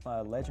the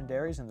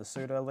legendaries and the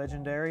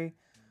pseudo-legendary.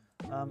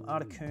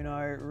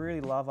 Articuno,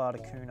 really love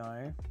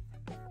Articuno.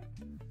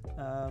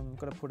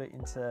 Got to put it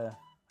into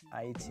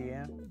A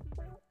tier,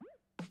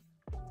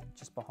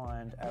 just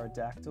behind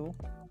Aerodactyl.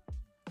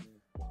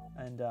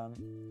 And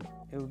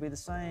it would be the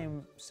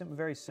same,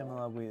 very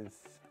similar with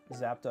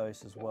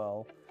Zapdos as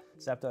well.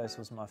 Zapdos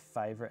was my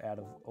favourite out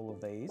of all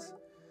of these.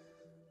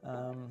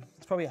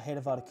 It's probably ahead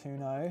of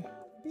Articuno.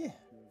 Yeah.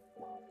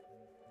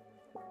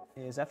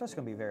 Yeah, Zapdos is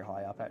going to be very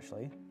high up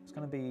actually. It's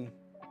going to be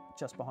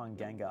just behind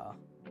Gengar.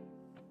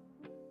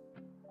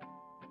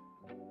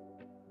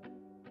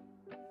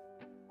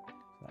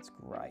 That's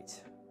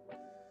great.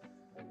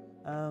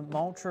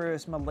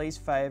 Moltres, my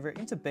least favourite,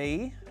 into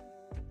B.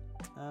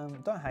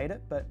 Don't hate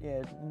it, but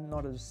yeah,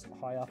 not as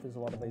high up as a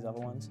lot of these other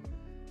ones.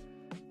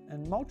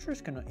 And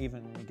Moltres can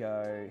even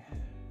go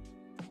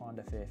behind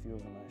a fair few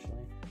of them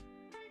actually.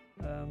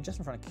 Just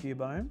in front of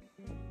Cubone.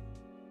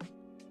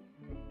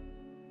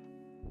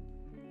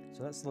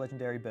 So that's the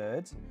legendary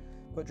birds.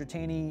 Got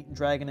Dratini,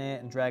 Dragonair,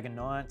 and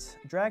Dragonite.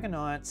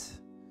 Dragonite,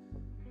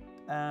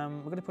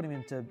 we're going to put him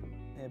into,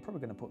 yeah, probably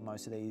going to put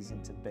most of these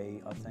into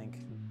B, I think.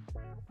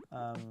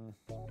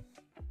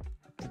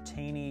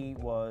 Dratini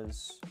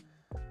was,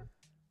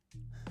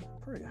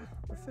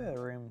 I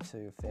prefer him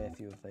to a fair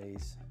few of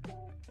these.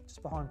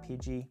 Just behind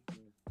Pidgey.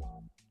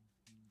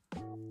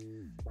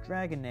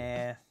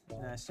 Dragonair,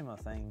 no, similar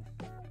thing.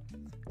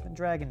 And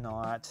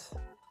Dragonite.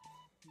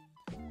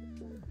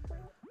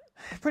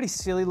 Pretty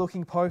silly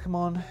looking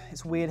Pokemon.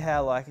 It's weird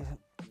how like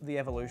the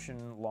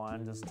evolution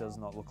line just does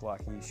not look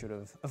like he should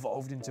have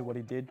evolved into what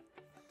he did.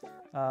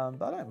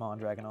 But I don't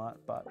mind Dragonite,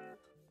 but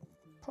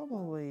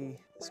probably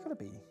it's got to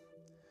be,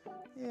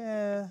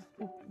 yeah,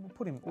 we'll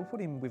put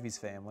him with his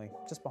family,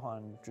 just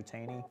behind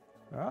Dratini.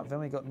 All right, then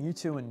we got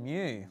Mewtwo and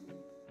Mew.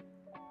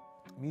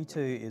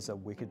 Mewtwo is a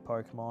wicked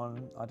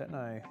Pokemon. I don't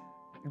know,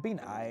 it'd be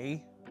an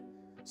A.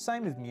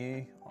 Same with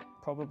Mew,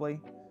 probably.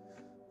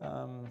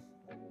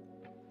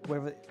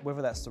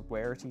 Whether that's the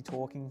rarity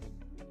talking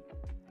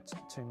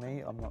to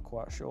me, I'm not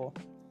quite sure.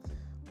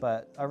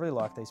 But I really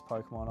like these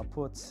Pokemon.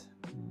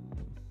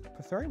 I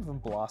prefer him from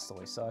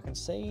Blastoise, so I can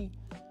see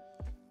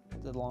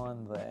the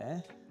line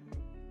there.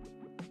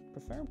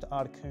 Prefer him to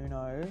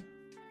Articuno.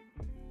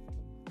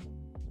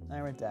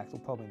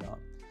 Aerodactyl, probably not.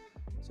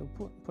 So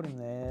we'll put him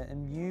there,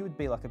 and Mew would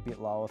be like a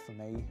bit lower for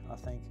me, I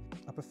think.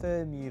 I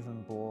prefer Mew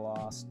than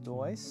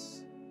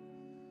Blastoise.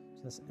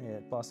 So yeah,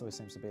 Blastoise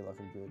seems to be like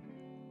a good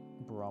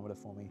barometer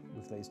for me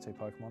with these two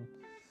Pokemon.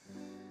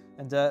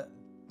 And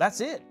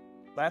that's it.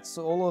 That's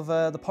all of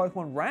the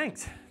Pokemon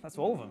ranked. That's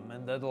all of them.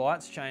 And the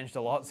lights changed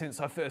a lot since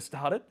I first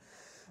started.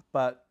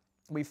 But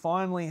we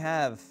finally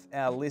have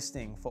our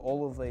listing for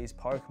all of these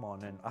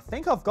Pokemon, and I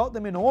think I've got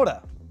them in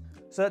order.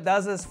 So that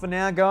does us for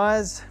now,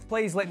 guys.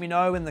 Please let me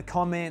know in the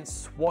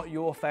comments what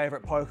your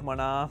favorite Pokemon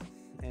are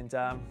and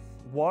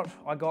what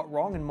I got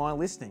wrong in my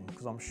listing,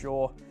 because I'm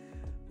sure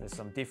there's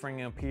some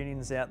differing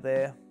opinions out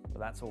there, but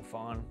that's all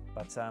fine.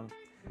 But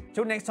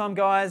until next time,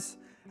 guys,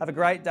 have a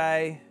great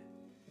day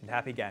and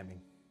happy gaming.